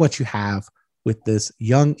seeing what you have with this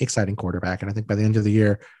young, exciting quarterback. And I think by the end of the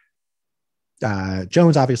year,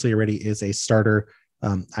 Jones obviously already is a starter.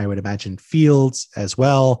 I would imagine Fields as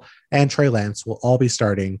well, and Trey Lance will all be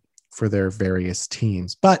starting for their various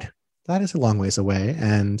teams. But that is a long ways away.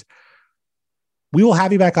 And we will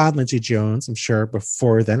have you back on, Lindsay Jones, I'm sure,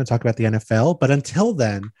 before then to talk about the NFL. But until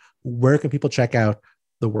then, where can people check out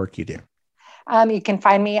the work you do? You can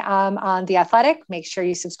find me on The Athletic. Make sure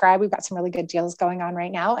you subscribe. We've got some really good deals going on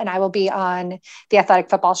right now. And I will be on The Athletic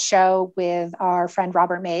Football Show with our friend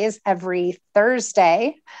Robert Mays every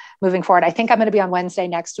Thursday moving forward. I think I'm going to be on Wednesday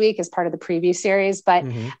next week as part of the preview series, but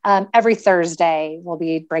every Thursday we'll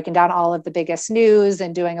be breaking down all of the biggest news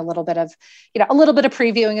and doing a little bit of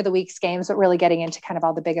previewing of the week's games, but really getting into kind of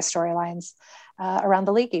all the biggest storylines around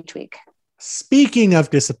the league each week. Speaking of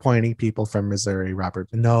disappointing people from Missouri, Robert,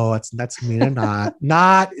 no, that's me and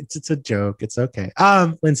not, it's a joke. It's okay.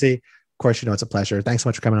 Lindsay, of course, it's a pleasure. Thanks so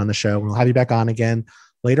much for coming on the show. We'll have you back on again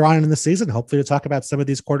later on in the season, hopefully to talk about some of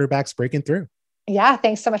these quarterbacks breaking through. Yeah.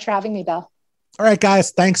 Thanks so much for having me, Bill. All right, guys.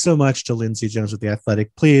 Thanks so much to Lindsay Jones with The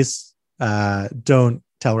Athletic. Please don't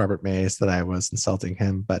tell Robert Mays that I was insulting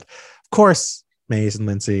him, but of course, Mays and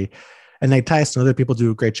Lindsay and Nate Tyson and other people do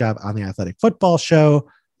a great job on The Athletic Football Show.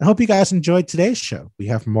 I hope you guys enjoyed today's show. We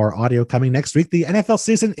have more audio coming next week. The NFL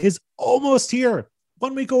season is almost here.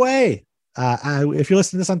 1 week away. If you're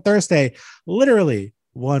listening to this on Thursday, literally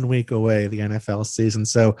 1 week away, the NFL season.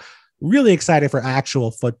 So really excited for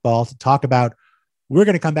actual football to talk about. We're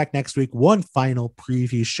going to come back next week. One final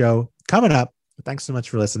preview show coming up. Thanks so much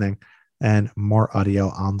for listening, and more audio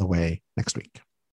on the way next week.